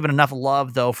given enough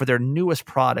love, though, for their newest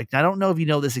product. I don't know if you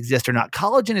know this exists or not.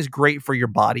 Collagen is great for your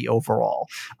body overall.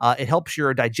 It helps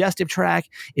your digestive tract.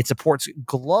 It supports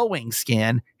glowing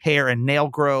skin, hair, and nail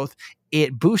growth.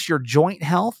 It boosts your joint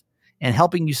health and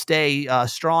helping you stay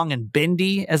strong and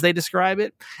bendy, as they describe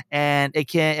it. And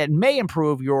it may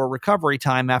improve your recovery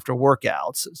time after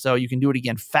workouts, so you can do it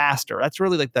again faster. That's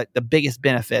really like the biggest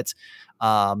benefits.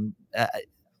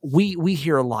 We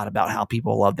hear a lot about how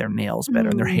people love their nails better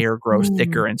and their hair grows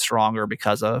thicker and stronger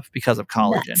because of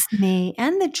collagen. That's me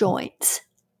and the joints.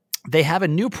 They have a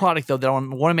new product, though, that I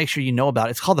want to make sure you know about.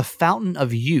 It's called the Fountain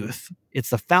of Youth. It's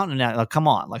the fountain. Like, come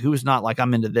on, like who's not like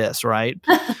I'm into this, right?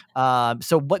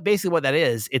 So what that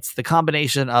is, it's the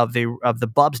combination of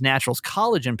the Bubs Naturals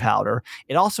collagen powder.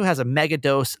 It also has a mega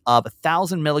dose of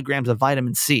 1,000 milligrams of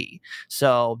vitamin C.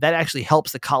 So that actually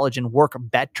helps the collagen work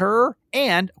better.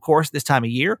 And of course, this time of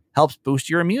year helps boost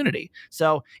your immunity.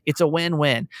 So it's a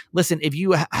win-win. Listen, if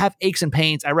you have aches and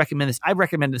pains, I recommend this. I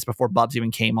recommended this before Bubs even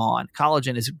came on.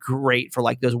 Collagen is great for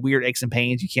like those weird aches and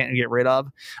pains you can't get rid of.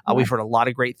 We've heard a lot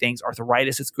of great things.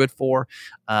 Arthritis it's good for.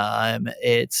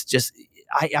 It's just,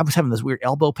 I was having those weird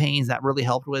elbow pains that really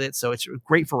helped with it. So it's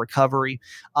great for recovery.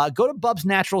 Go to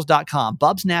bubsnaturals.com,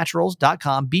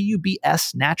 bubsnaturals.com,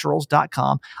 BUBS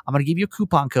naturals.com. I'm going to give you a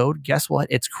coupon code. Guess what?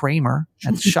 It's Kramer.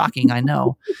 That's shocking. I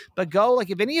know, but go, like,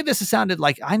 if any of this has sounded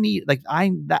like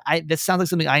that sounds like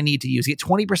something I need to use, get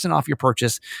 20% off your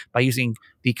purchase by using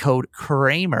the code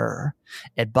Kramer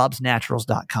at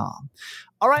bubsnaturals.com.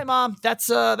 All right, Mom,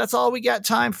 that's all we got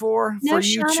time for you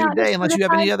today, unless you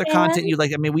have any other content you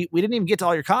like. I mean, we didn't even get to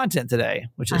all your content today,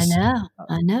 which is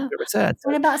I know.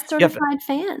 What about certified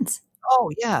fans?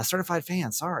 Oh yeah, certified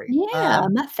fans. Sorry. Yeah,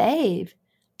 my fave.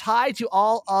 Tied to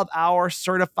all of our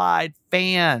certified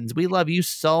fans. We love you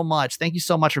so much. Thank you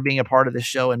so much for being a part of this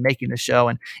show and making the show.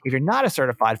 And if you're not a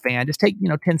certified fan, just take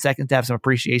 10 seconds to have some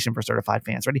appreciation for certified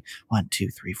fans. Ready? 1, 2,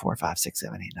 3, 4, 5, 6,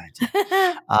 7, 8,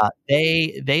 9,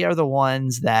 10. They are the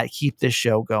ones that keep this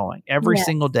show going every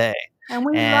single day. And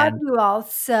we love you all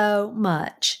so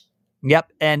much.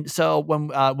 Yep. And so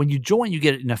when you join, you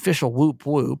get an official whoop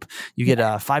whoop. You get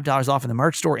 $5 off in the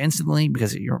merch store instantly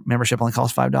because your membership only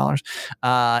costs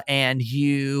 $5. And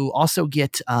you also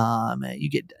get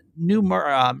new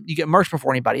you get merch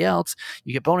before anybody else.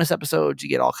 You get bonus episodes. You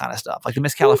get all kind of stuff like the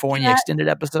Miss California extended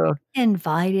episode.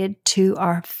 Invited to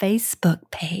our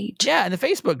Facebook page. Yeah, and the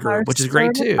Facebook group, which is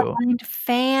great too.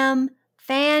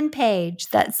 Fan page.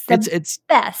 That's the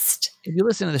best. If you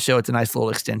listen to the show, it's a nice little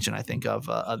extension, I think, of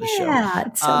the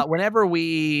show. Whenever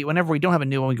we don't have a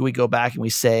new one, we go back and we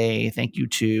say thank you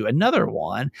to another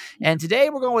one. And today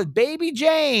we're going with Baby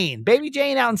Jane. Baby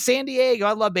Jane out in San Diego.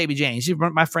 I love Baby Jane. She's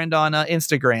my friend on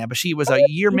Instagram, but she was a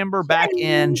year member back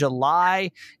in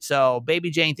July. So Baby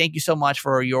Jane, thank you so much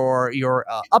for your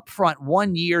upfront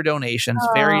 1 year donations.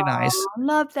 Very nice.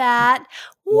 Love that.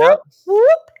 Whoop, whoop.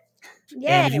 Yay.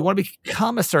 And if you want to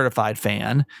become a certified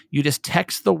fan, you just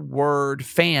text the word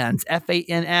fans,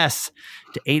 FANS,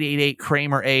 to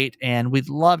 888-Kramer8, and we'd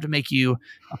love to make you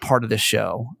a part of this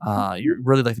show. You're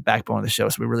really like the backbone of the show,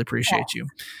 so we really appreciate you.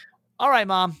 All right,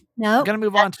 Mom. No, I'm going to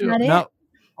move on to no.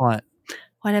 What?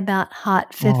 What about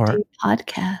Hot 50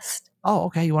 podcast? Oh,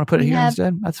 okay. You want to put it here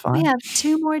instead? That's fine. We have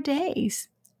 2 more days.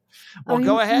 Well,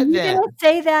 go ahead then. You're going to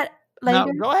say that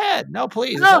later? No, go ahead. No,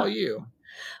 please. It's all you.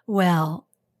 Well,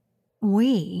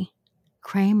 we,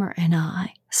 Kramer and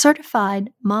I,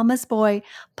 Certified Mama's Boy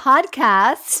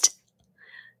podcast,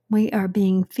 we are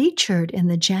being featured in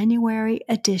the January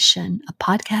edition of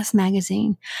Podcast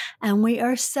Magazine. And we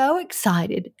are so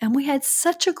excited. And we had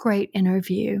such a great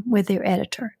interview with their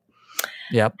editor.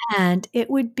 Yep. And it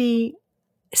would be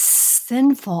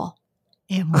sinful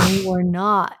if we were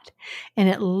not in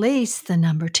at least the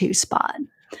number 2 spot.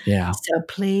 Yeah. So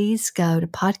please go to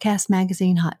Podcast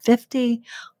Magazine Hot 50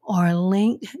 or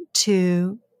link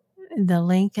to the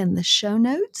link in the show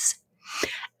notes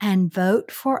and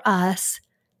vote for us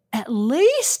at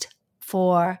least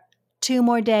for 2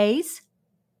 more days.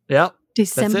 Yep.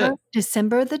 December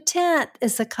the 10th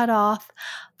is the cutoff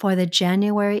for the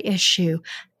January issue.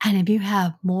 And if you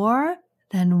have more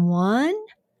than 1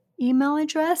 email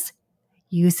address,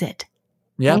 use it.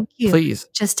 Yeah, please.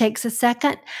 Just takes a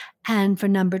second. And for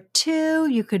number 2,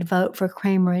 you could vote for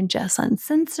Kramer and Jess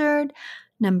Uncensored.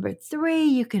 Number 3,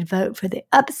 you could vote for The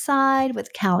Upside with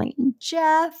Callie and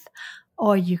Jeff,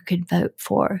 or you could vote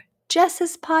for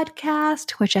Jess's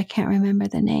podcast, which I can't remember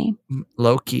the name.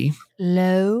 Low Key.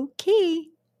 Low Key.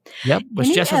 Yep, which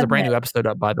Any Jess has a of brand it. new episode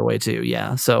up, by the way, too.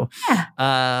 Yeah, so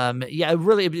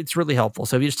it's really helpful.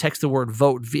 So if you just text the word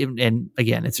 "vote," and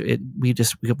again, we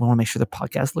want to make sure the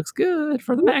podcast looks good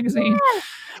for the magazine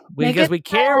because we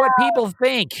care what people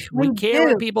think. We care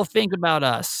what people think about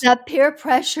us. The peer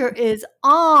pressure is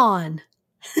on.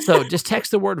 So just text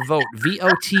the word "vote"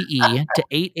 VOTE to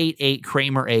 888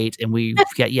 Kramer 8, and we've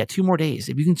got 2 more days.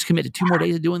 If you can commit to 2 more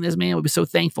days of doing this, man, we'll be so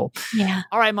thankful. Yeah.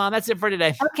 All right, Mom, that's it for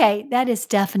today. Okay, that is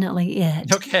definitely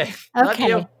it. Okay.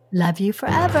 Okay. Love you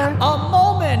forever. A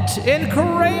moment in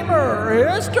Kramer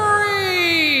history.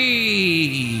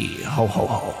 Ho ho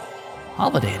ho.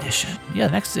 Holiday edition. Yeah,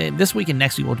 this week and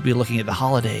next week we'll be looking at the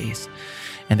holidays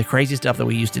and the crazy stuff that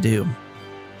we used to do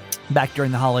back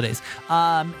during the holidays.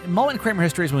 Moment in Kramer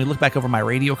history is when we look back over my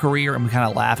radio career and we kind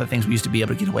of laugh at things we used to be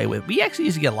able to get away with. We actually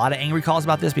used to get a lot of angry calls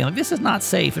about this, being like, this is not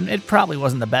safe. And it probably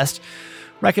wasn't the best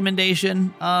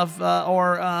recommendation of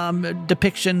or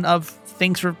depiction of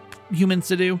things for humans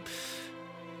to do.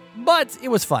 But it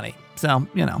was funny. So,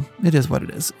 it is what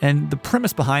it is. And the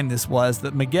premise behind this was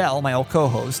that Miguel, my old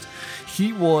co-host,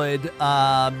 he would take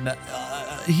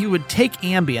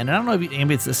Ambien. And I don't know if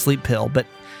Ambien's a sleep pill, but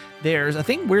there's a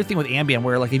weird thing with Ambien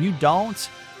where, like, if you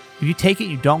take it,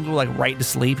 you don't go, like, right to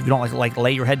sleep. If you don't, like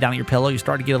lay your head down on your pillow, you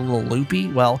start to get a little loopy.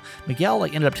 Well, Miguel,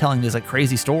 like, ended up telling these, like,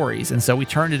 crazy stories. And so we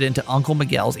turned it into Uncle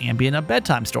Miguel's Ambien Up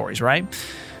bedtime stories, right?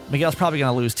 Miguel's probably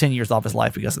going to lose 10 years off his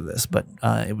life because of this, but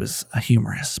it was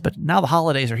humorous. But now the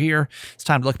holidays are here. It's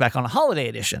time to look back on a holiday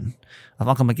edition of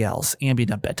Uncle Miguel's Ambien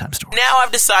Up bedtime story. Now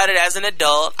I've decided as an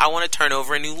adult, I want to turn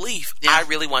over a new leaf. Yeah. I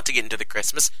really want to get into the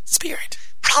Christmas spirit.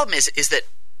 Problem is that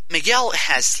Miguel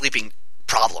has sleeping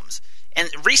problems. And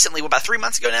recently, about 3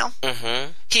 months ago now,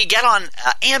 he got on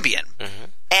Ambien.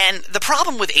 And the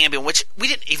problem with Ambien, which we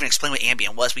didn't even explain what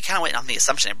Ambien was, we kind of went on the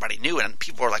assumption everybody knew it, and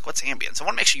people were like, what's Ambien? So I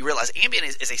want to make sure you realize Ambien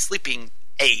is a sleeping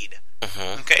aid,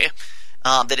 okay,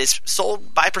 that is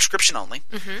sold by prescription only,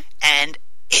 and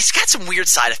it's got some weird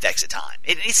side effects at times.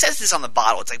 It says this on the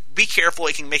bottle. It's like, be careful,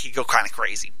 it can make you go kind of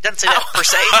crazy. Doesn't say that per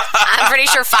se. I'm pretty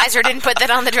sure Pfizer didn't put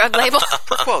that on the drug label.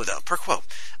 Per quote.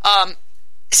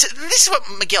 So this is what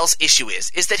Miguel's issue is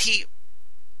that he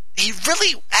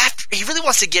really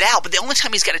wants to get out, but the only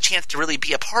time he's got a chance to really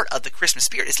be a part of the Christmas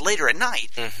spirit is later at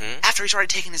night, after he's already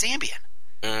taken his Ambien.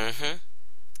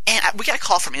 And we got a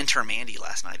call from intern Mandy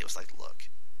last night. It was like, look,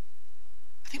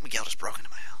 I think Miguel just broke into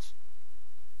my house.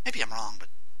 Maybe I'm wrong, but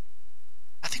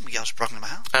I think Miguel just broke into my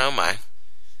house. Oh my!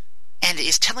 And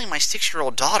is telling my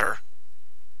 6-year-old daughter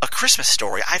a Christmas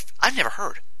story I've never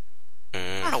heard.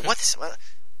 I don't know what this.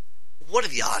 What are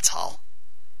the odds, Hall?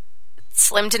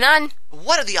 Slim to none.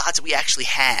 What are the odds that we actually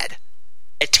had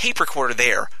a tape recorder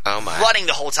there running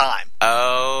the whole time?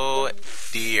 Oh,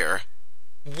 dear.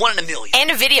 1 in a million.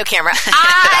 And a video camera.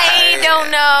 I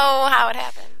don't know how it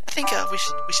happened. I think we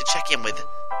should check in with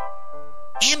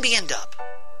Ambien-d Up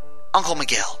Uncle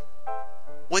Miguel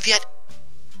with yet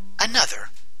another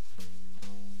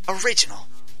original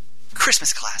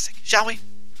Christmas classic, shall we?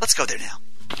 Let's go there now.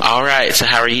 All right, so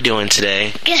how are you doing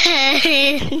today?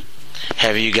 Good.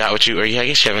 Have you got what I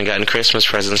guess you haven't gotten Christmas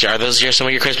presents. Are those some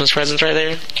of your Christmas presents right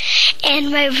there?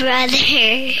 And my brother.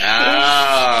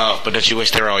 Oh, but don't you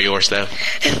wish they were all yours, though?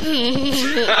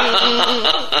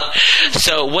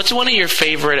 So, what's one of your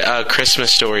favorite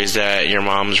Christmas stories that your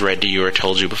mom's read to you or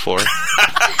told you before?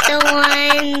 The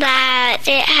one that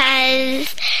it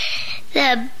has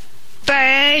the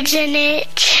birds in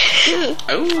it.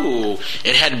 Oh,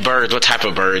 it had birds. What type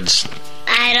of birds?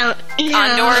 I don't know.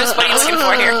 Condors? What are you looking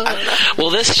for here? Well,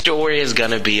 this story is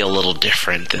going to be a little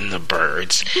different than the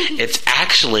birds. It's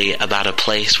actually about a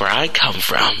place where I come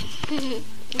from.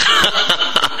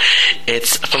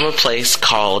 It's from a place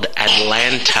called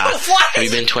Atlanta. Have you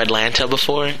been to Atlanta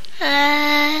before?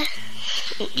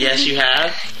 Yes, you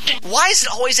have? Why is it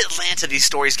always Atlanta these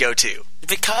stories go to?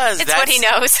 Because it's what he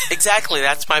knows. Exactly,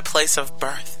 that's my place of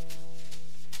birth.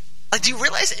 Like, do you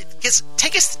realize it?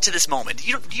 Take us to this moment. Do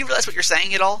you realize what you're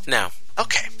saying at all? No.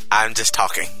 Okay. I'm just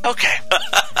talking. Okay.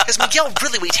 Because Miguel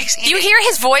really, when he takes Ambien... Do you hear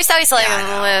his voice though? He's like,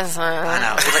 listen. I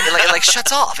know. It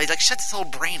shuts off. It shuts his whole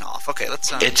brain off. Okay,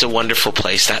 let's... It's a wonderful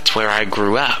place. That's where I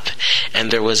grew up.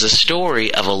 And there was a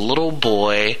story of a little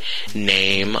boy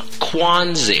named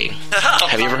Kwanzi.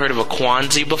 Have you ever heard of a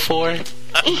Kwanzi before?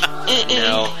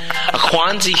 No. A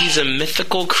Kwanzi, he's a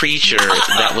mythical creature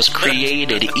that was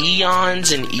created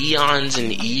eons and eons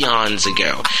and eons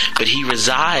ago. But he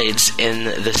resides in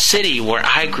the city where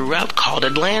I grew up called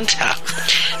Atlanta.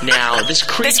 Now, this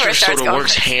creature sort of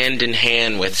works hand in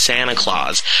hand with Santa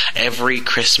Claus every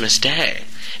Christmas day.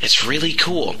 It's really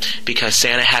cool because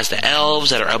Santa has the elves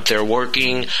that are up there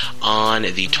working on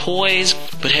the toys.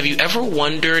 But have you ever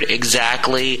wondered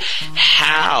exactly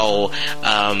how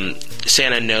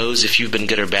Santa knows if you've been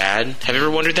good or bad? Have you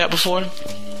ever wondered that before?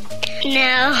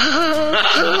 No.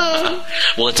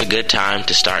 Well, it's a good time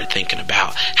to start thinking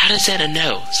about how does Santa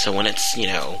know? So when it's,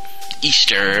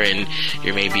 Easter and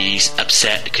you're maybe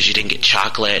upset because you didn't get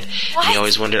chocolate, and you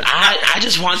always wonder, I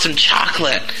just want some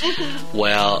chocolate.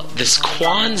 Well, this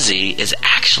Kwanzaa is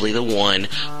actually the one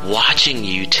watching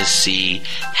you to see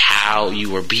how you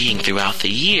were being throughout the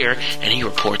year, and he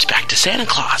reports back to Santa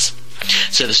Claus.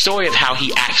 So the story of how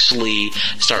he actually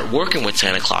started working with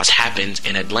Santa Claus happens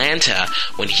in Atlanta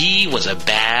when he was a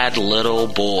bad little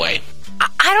boy.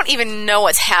 I don't even know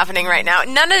what's happening right now.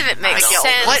 None of it makes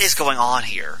sense. What is going on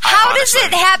here? How does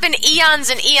it happen eons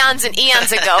and eons and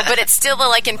eons ago, but it's still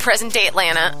like in present day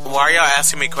Atlanta? Why are y'all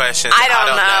asking me questions? I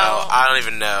don't know. I don't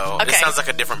even know. Okay. It sounds like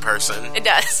a different person. It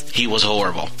does. He was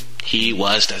horrible. He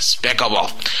was despicable.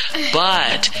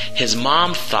 But his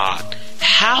mom thought,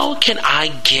 how can I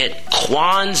get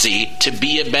Kwanzaa to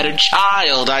be a better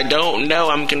child? I don't know.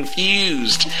 I'm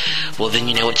confused. Well, then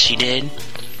you know what she did?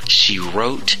 She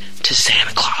wrote to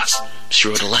Santa Claus. She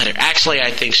wrote a letter. Actually, I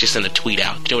think she sent a tweet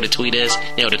out. You know what a tweet is?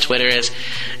 You know what a Twitter is?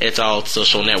 It's all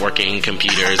social networking,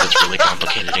 computers. It's really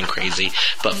complicated and crazy.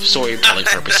 But for storytelling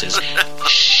purposes,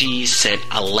 she sent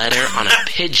a letter on a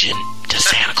pigeon to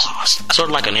Santa Claus. Sort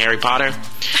of like on Harry Potter.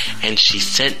 And she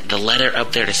sent the letter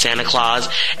up there to Santa Claus.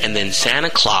 And then Santa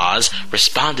Claus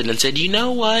responded and said, you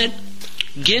know what?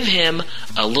 Give him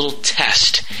a little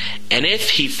test. And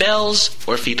if he fails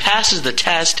or if he passes the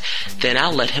test, then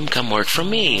I'll let him come work for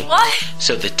me. What?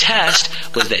 So the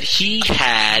test was that he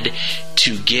had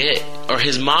to get, or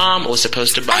his mom was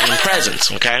supposed to buy him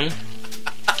presents, okay?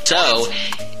 So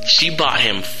she bought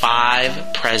him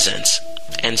 5 presents.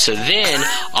 And so then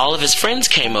all of his friends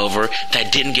came over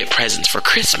that didn't get presents for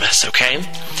Christmas, okay?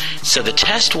 So the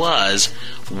test was,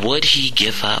 would he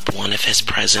give up one of his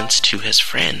presents to his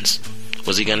friends?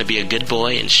 Was he going to be a good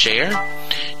boy and share?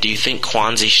 Do you think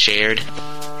Kwanzaa shared?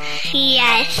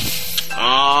 Yes.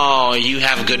 Oh, you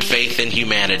have good faith in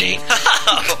humanity.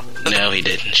 No, he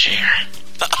didn't share.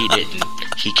 He didn't.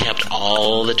 He kept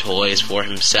all the toys for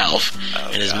himself,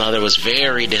 and his mother was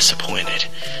very disappointed.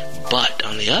 But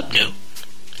on the up note,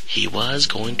 he was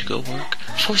going to go work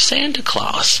for Santa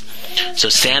Claus. So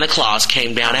Santa Claus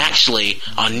came down actually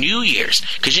on New Year's.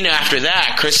 Because, after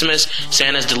that, Christmas,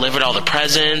 Santa's delivered all the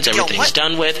presents, everything's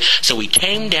done with. So he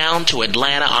came down to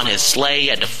Atlanta on his sleigh. He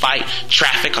had to fight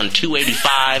traffic on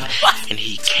 285. And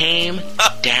he came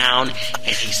down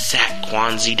and he sat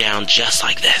Kwanzaa down just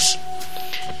like this.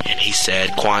 And he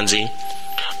said, Kwanzaa,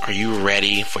 are you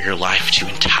ready for your life to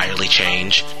entirely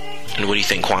change? And what do you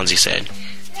think Kwanzaa said?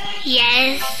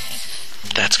 Yes.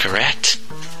 That's correct.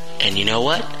 And you know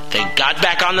what? They got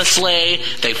back on the sleigh,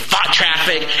 they fought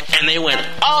traffic, and they went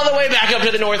all the way back up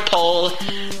to the North Pole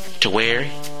to where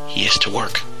he is to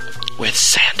work with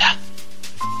Santa.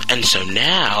 And so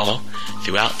now,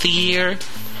 throughout the year,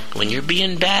 when you're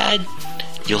being bad,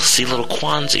 you'll see little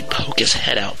Kwanzaa poke his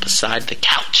head out beside the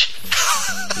couch.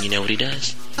 And you know what he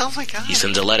does? Oh my God. He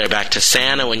sends a letter back to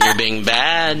Santa when you're being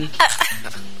bad.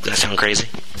 Does that sound crazy?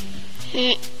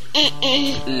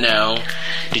 No.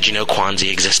 Did you know Kwanzaa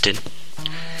existed?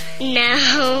 No.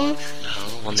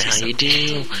 Oh, well, now you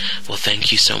do. Well,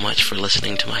 thank you so much for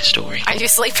listening to my story. Are you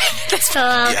sleeping? So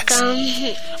welcome.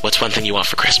 Yes. What's one thing you want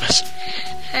for Christmas?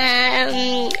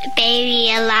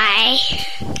 Baby alive.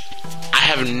 I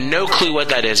have no clue what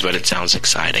that is, but it sounds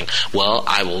exciting. Well,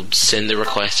 I will send the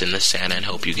request in to Santa and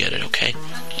hope you get it, okay?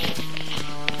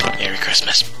 Merry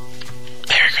Christmas.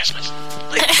 Merry Christmas.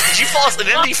 Did you fall asleep?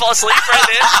 Didn't you fall asleep right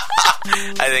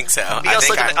then? I think so. You guys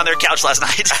slept on their couch last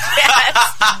night.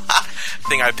 I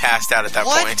think I passed out at that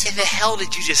point. What in the hell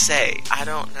did you just say? I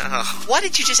don't know. What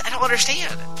did you just... I don't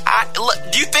understand.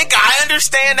 Do you think I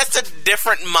understand? That's a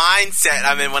different mindset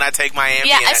I'm in when I take my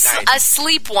Ambien at night. A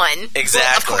sleep one. Exactly.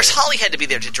 Well, of course, Holly had to be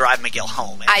there to drive Miguel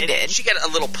home. I did. She got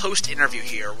a little post-interview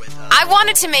here with... I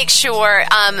wanted to make sure...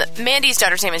 Mandy's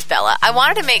daughter's name is Bella. I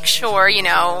wanted to make sure,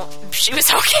 she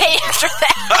was okay after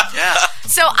that. Yeah.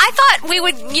 So I thought we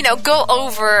would, go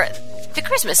over the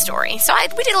Christmas story. So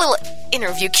we did a little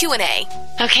interview, Q&A.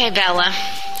 Okay, Bella.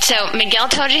 So Miguel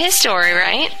told you his story,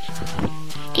 right?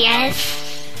 Yes.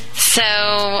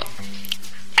 So,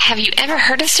 have you ever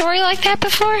heard a story like that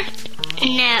before?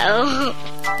 No.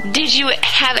 Did you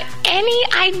have any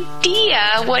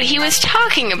idea what he was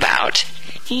talking about?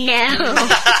 No.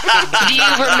 Do you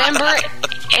remember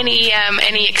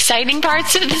any exciting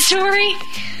parts of the story?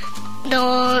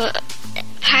 The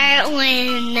part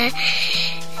when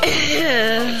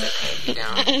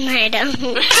I don't.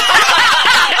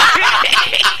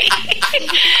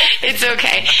 It's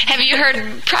okay. Have you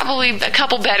heard probably a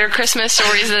couple better Christmas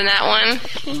stories than that one?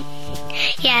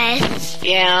 Yes.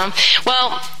 Yeah.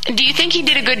 Well, do you think he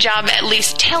did a good job at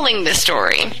least telling the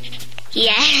story?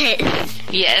 Yes.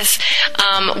 Yes.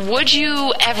 Would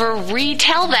you ever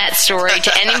retell that story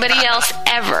to anybody else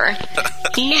ever?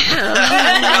 No.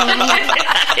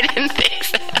 I didn't think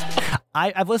so.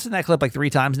 I've listened to that clip like 3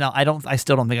 times now. I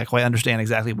still don't think I quite understand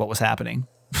exactly what was happening.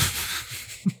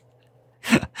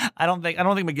 I don't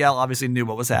think Miguel obviously knew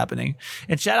what was happening.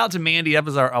 And shout out to Mandy, that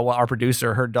was our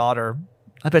producer, her daughter.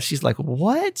 I bet she's like,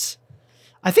 what?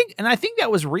 I think that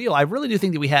was real. I really do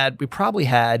think that we probably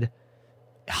had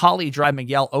Holly drive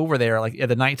Miguel over there like at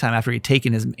the nighttime after he'd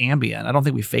taken his Ambien. I don't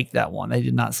think we faked that one. They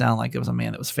did not sound like it was a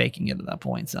man that was faking it at that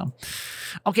point. So,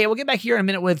 okay, we'll get back here in a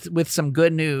minute with some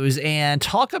good news and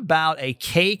talk about a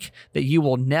cake that you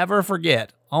will never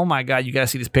forget. Oh my God, you got to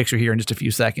see this picture here in just a few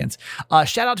seconds.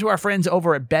 Shout out to our friends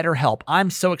over at BetterHelp. I'm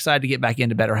so excited to get back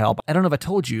into BetterHelp. I don't know if I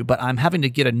told you, but I'm having to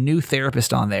get a new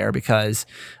therapist on there because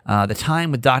the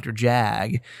time with Dr.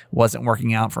 Jag wasn't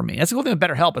working out for me. That's the cool thing with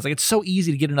BetterHelp. It's like it's so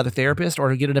easy to get another therapist or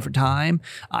to get a different time.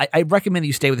 I recommend that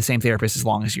you stay with the same therapist as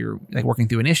long as you're like working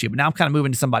through an issue. But now I'm kind of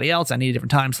moving to somebody else. I need a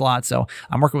different time slot, so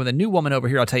I'm working with a new woman over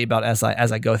here. I'll tell you about as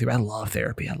I go through. I love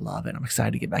therapy. I love it. I'm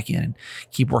excited to get back in and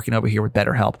keep working over here with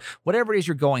BetterHelp. Whatever it is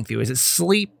you're going through, is it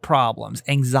sleep problems,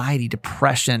 anxiety,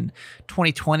 depression?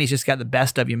 2020's just got the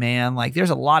best of you, man. Like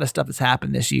there's a lot of stuff that's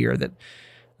happened this year that,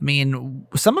 I mean,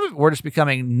 some of it we're just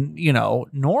becoming,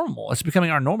 normal. It's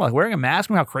becoming our normal. Like wearing a mask,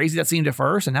 remember how crazy that seemed at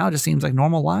first, and now it just seems like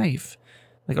normal life.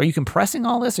 Like, are you compressing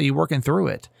all this? Or are you working through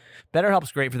it?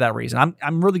 BetterHelp's great for that reason.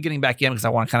 I'm really getting back in because I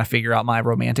want to kind of figure out my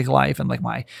romantic life and like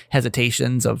my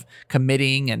hesitations of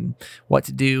committing and what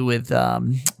to do with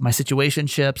my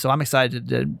situationship. So I'm excited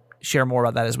to share more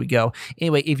about that as we go.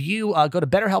 Anyway, if you go to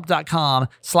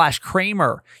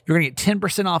BetterHelp.com/Kramer, you're going to get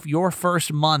 10% off your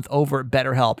first month over at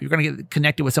BetterHelp. You're going to get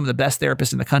connected with some of the best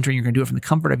therapists in the country, and you're going to do it from the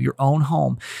comfort of your own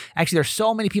home. Actually, there's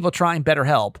so many people trying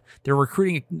BetterHelp. They're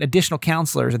recruiting additional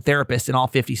counselors and therapists in all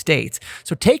 50 states.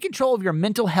 So take control of your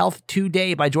mental health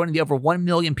today by joining the over 1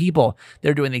 million people that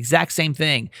are doing the exact same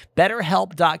thing.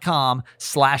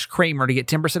 BetterHelp.com/Kramer to get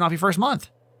 10% off your first month.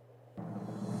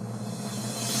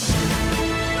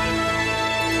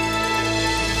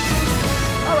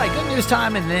 All right, good news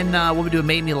time, and then we'll do a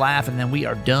Made Me Laugh, and then we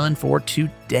are done for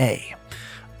today.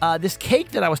 This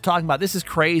cake that I was talking about, this is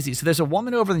crazy. So there's a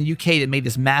woman over in the UK that made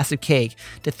this massive cake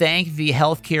to thank the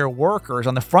healthcare workers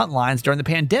on the front lines during the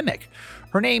pandemic.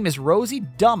 Her name is Rosie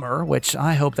Dummer, which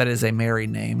I hope that is a married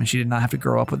name, and she did not have to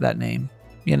grow up with that name.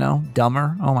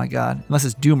 Dumber. Oh my God. Unless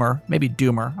it's Doomer. Maybe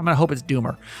Doomer. I'm going to hope it's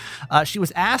Doomer. She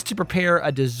was asked to prepare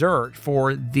a dessert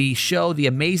for the show The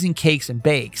Amazing Cakes and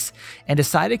Bakes and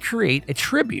decided to create a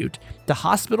tribute to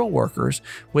hospital workers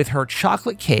with her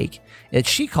chocolate cake that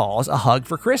she calls a hug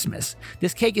for Christmas.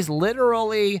 This cake is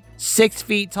literally 6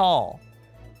 feet tall.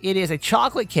 It is a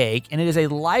chocolate cake, and it is a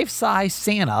life-size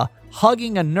Santa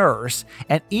hugging a nurse,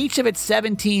 and each of its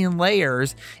 17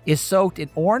 layers is soaked in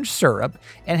orange syrup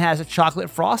and has a chocolate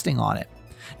frosting on it.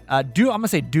 I'm going to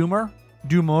say Doomer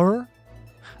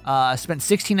spent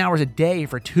 16 hours a day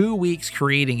for 2 weeks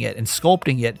creating it and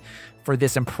sculpting it for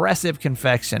this impressive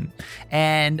confection.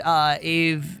 And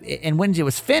when it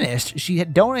was finished, she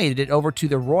had donated it over to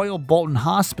the Royal Bolton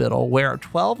Hospital, where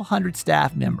 1,200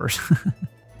 staff members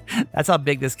that's how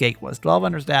big this cake was.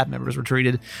 1,200 staff members were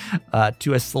treated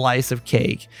to a slice of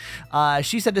cake.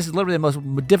 She said this is literally the most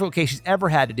difficult cake she's ever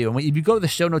had to do. And if you go to the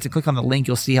show notes and click on the link,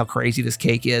 you'll see how crazy this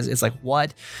cake is. It's like,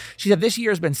 what? She said, this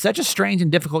year has been such a strange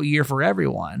and difficult year for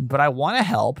everyone, but I want to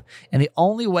help, and the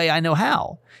only way I know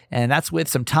how, and that's with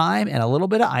some time and a little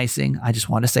bit of icing. I just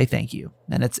want to say thank you.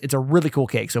 And it's a really cool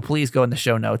cake. So please go in the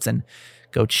show notes and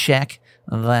go check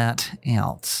that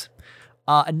out.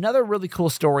 Another really cool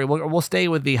story, we'll stay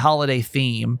with the holiday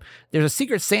theme. There's a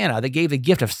Secret Santa that gave the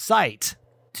gift of sight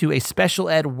to a special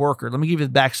ed worker. Let me give you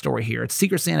the backstory here. It's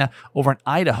Secret Santa over in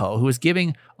Idaho who is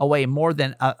giving away more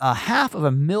than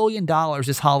 $500,000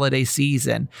 this holiday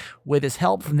season with his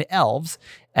help from the elves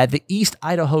at the East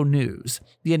Idaho News.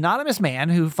 The anonymous man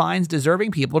who finds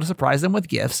deserving people to surprise them with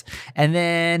gifts, and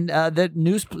then the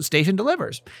news station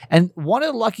delivers. And one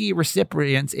of the lucky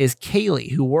recipients is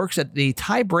Kaylee, who works at the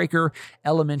Tiebreaker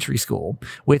Elementary School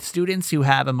with students who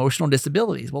have emotional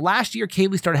disabilities. Well, last year,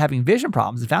 Kaylee started having vision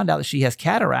problems and found out that she has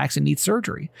cataracts and needs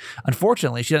surgery.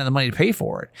 Unfortunately, she doesn't have the money to pay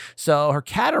for it. So her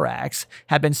cataracts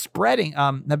have been spreading,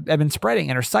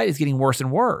 and her sight is getting worse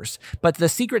and worse. But the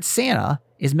Secret Santa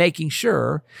is making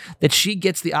sure that she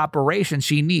gets the operation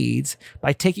she needs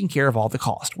by taking care of all the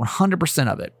cost, 100%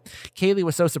 of it. Kaylee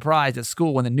was so surprised at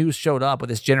school when the news showed up with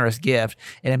this generous gift,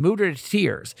 and it moved her to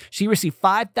tears. She received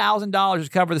 $5,000 to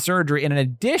cover the surgery and an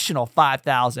additional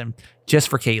 $5,000 just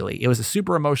for Kaylee. It was a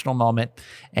super emotional moment,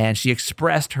 and she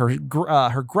expressed her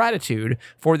gratitude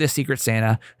for this Secret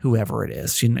Santa, whoever it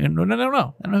is. I don't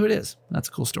know who it is. That's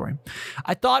a cool story.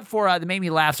 I thought for the Made Me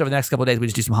Laughs over the next couple of days, we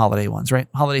just do some holiday ones, right?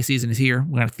 Holiday season is here.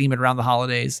 We're going to theme it around the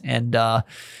holidays. And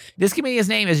this comedian's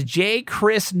name is J.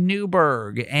 Chris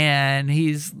Newberg, and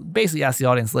he's basically asked the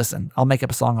audience, listen, I'll make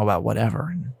up a song about whatever.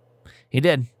 And he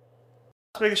did.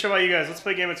 Let's make the show about you guys. Let's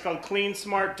play a game. It's called Clean,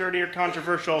 Smart, Dirty, or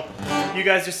Controversial. You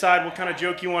guys decide what kind of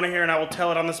joke you want to hear, and I will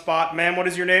tell it on the spot. Ma'am, what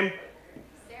is your name?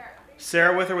 Sarah.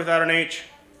 Sarah with or without an H?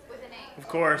 With an H. Of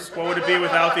course. What would it be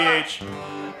without the H?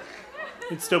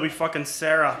 It'd still be fucking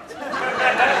Sarah.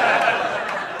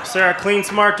 Sarah, clean,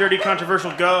 smart, dirty,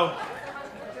 controversial, go.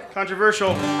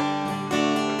 Controversial.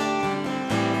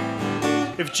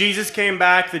 If Jesus came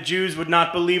back, the Jews would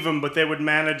not believe him, but they would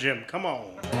manage him. Come on.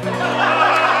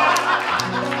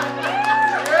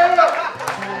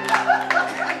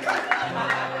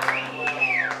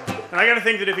 And I gotta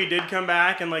think that if he did come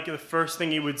back and like the first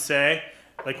thing he would say,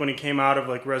 like when he came out of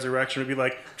like resurrection, would be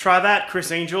like, try that,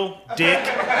 Chris Angel, dick.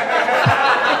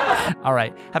 All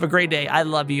right. Have a great day. I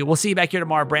love you. We'll see you back here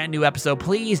tomorrow. Brand new episode.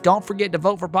 Please don't forget to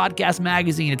vote for Podcast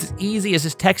Magazine. It's as easy as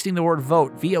just texting the word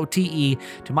vote, VOTE,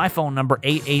 to my phone number,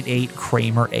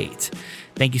 888-Kramer8.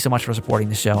 Thank you so much for supporting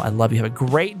the show. I love you. Have a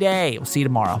great day. We'll see you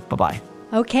tomorrow. Bye-bye.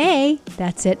 Okay,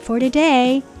 that's it for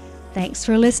today. Thanks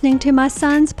for listening to my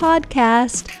son's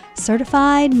podcast,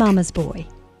 Certified Mama's Boy.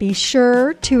 Be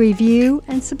sure to review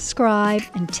and subscribe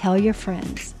and tell your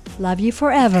friends. Love you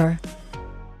forever.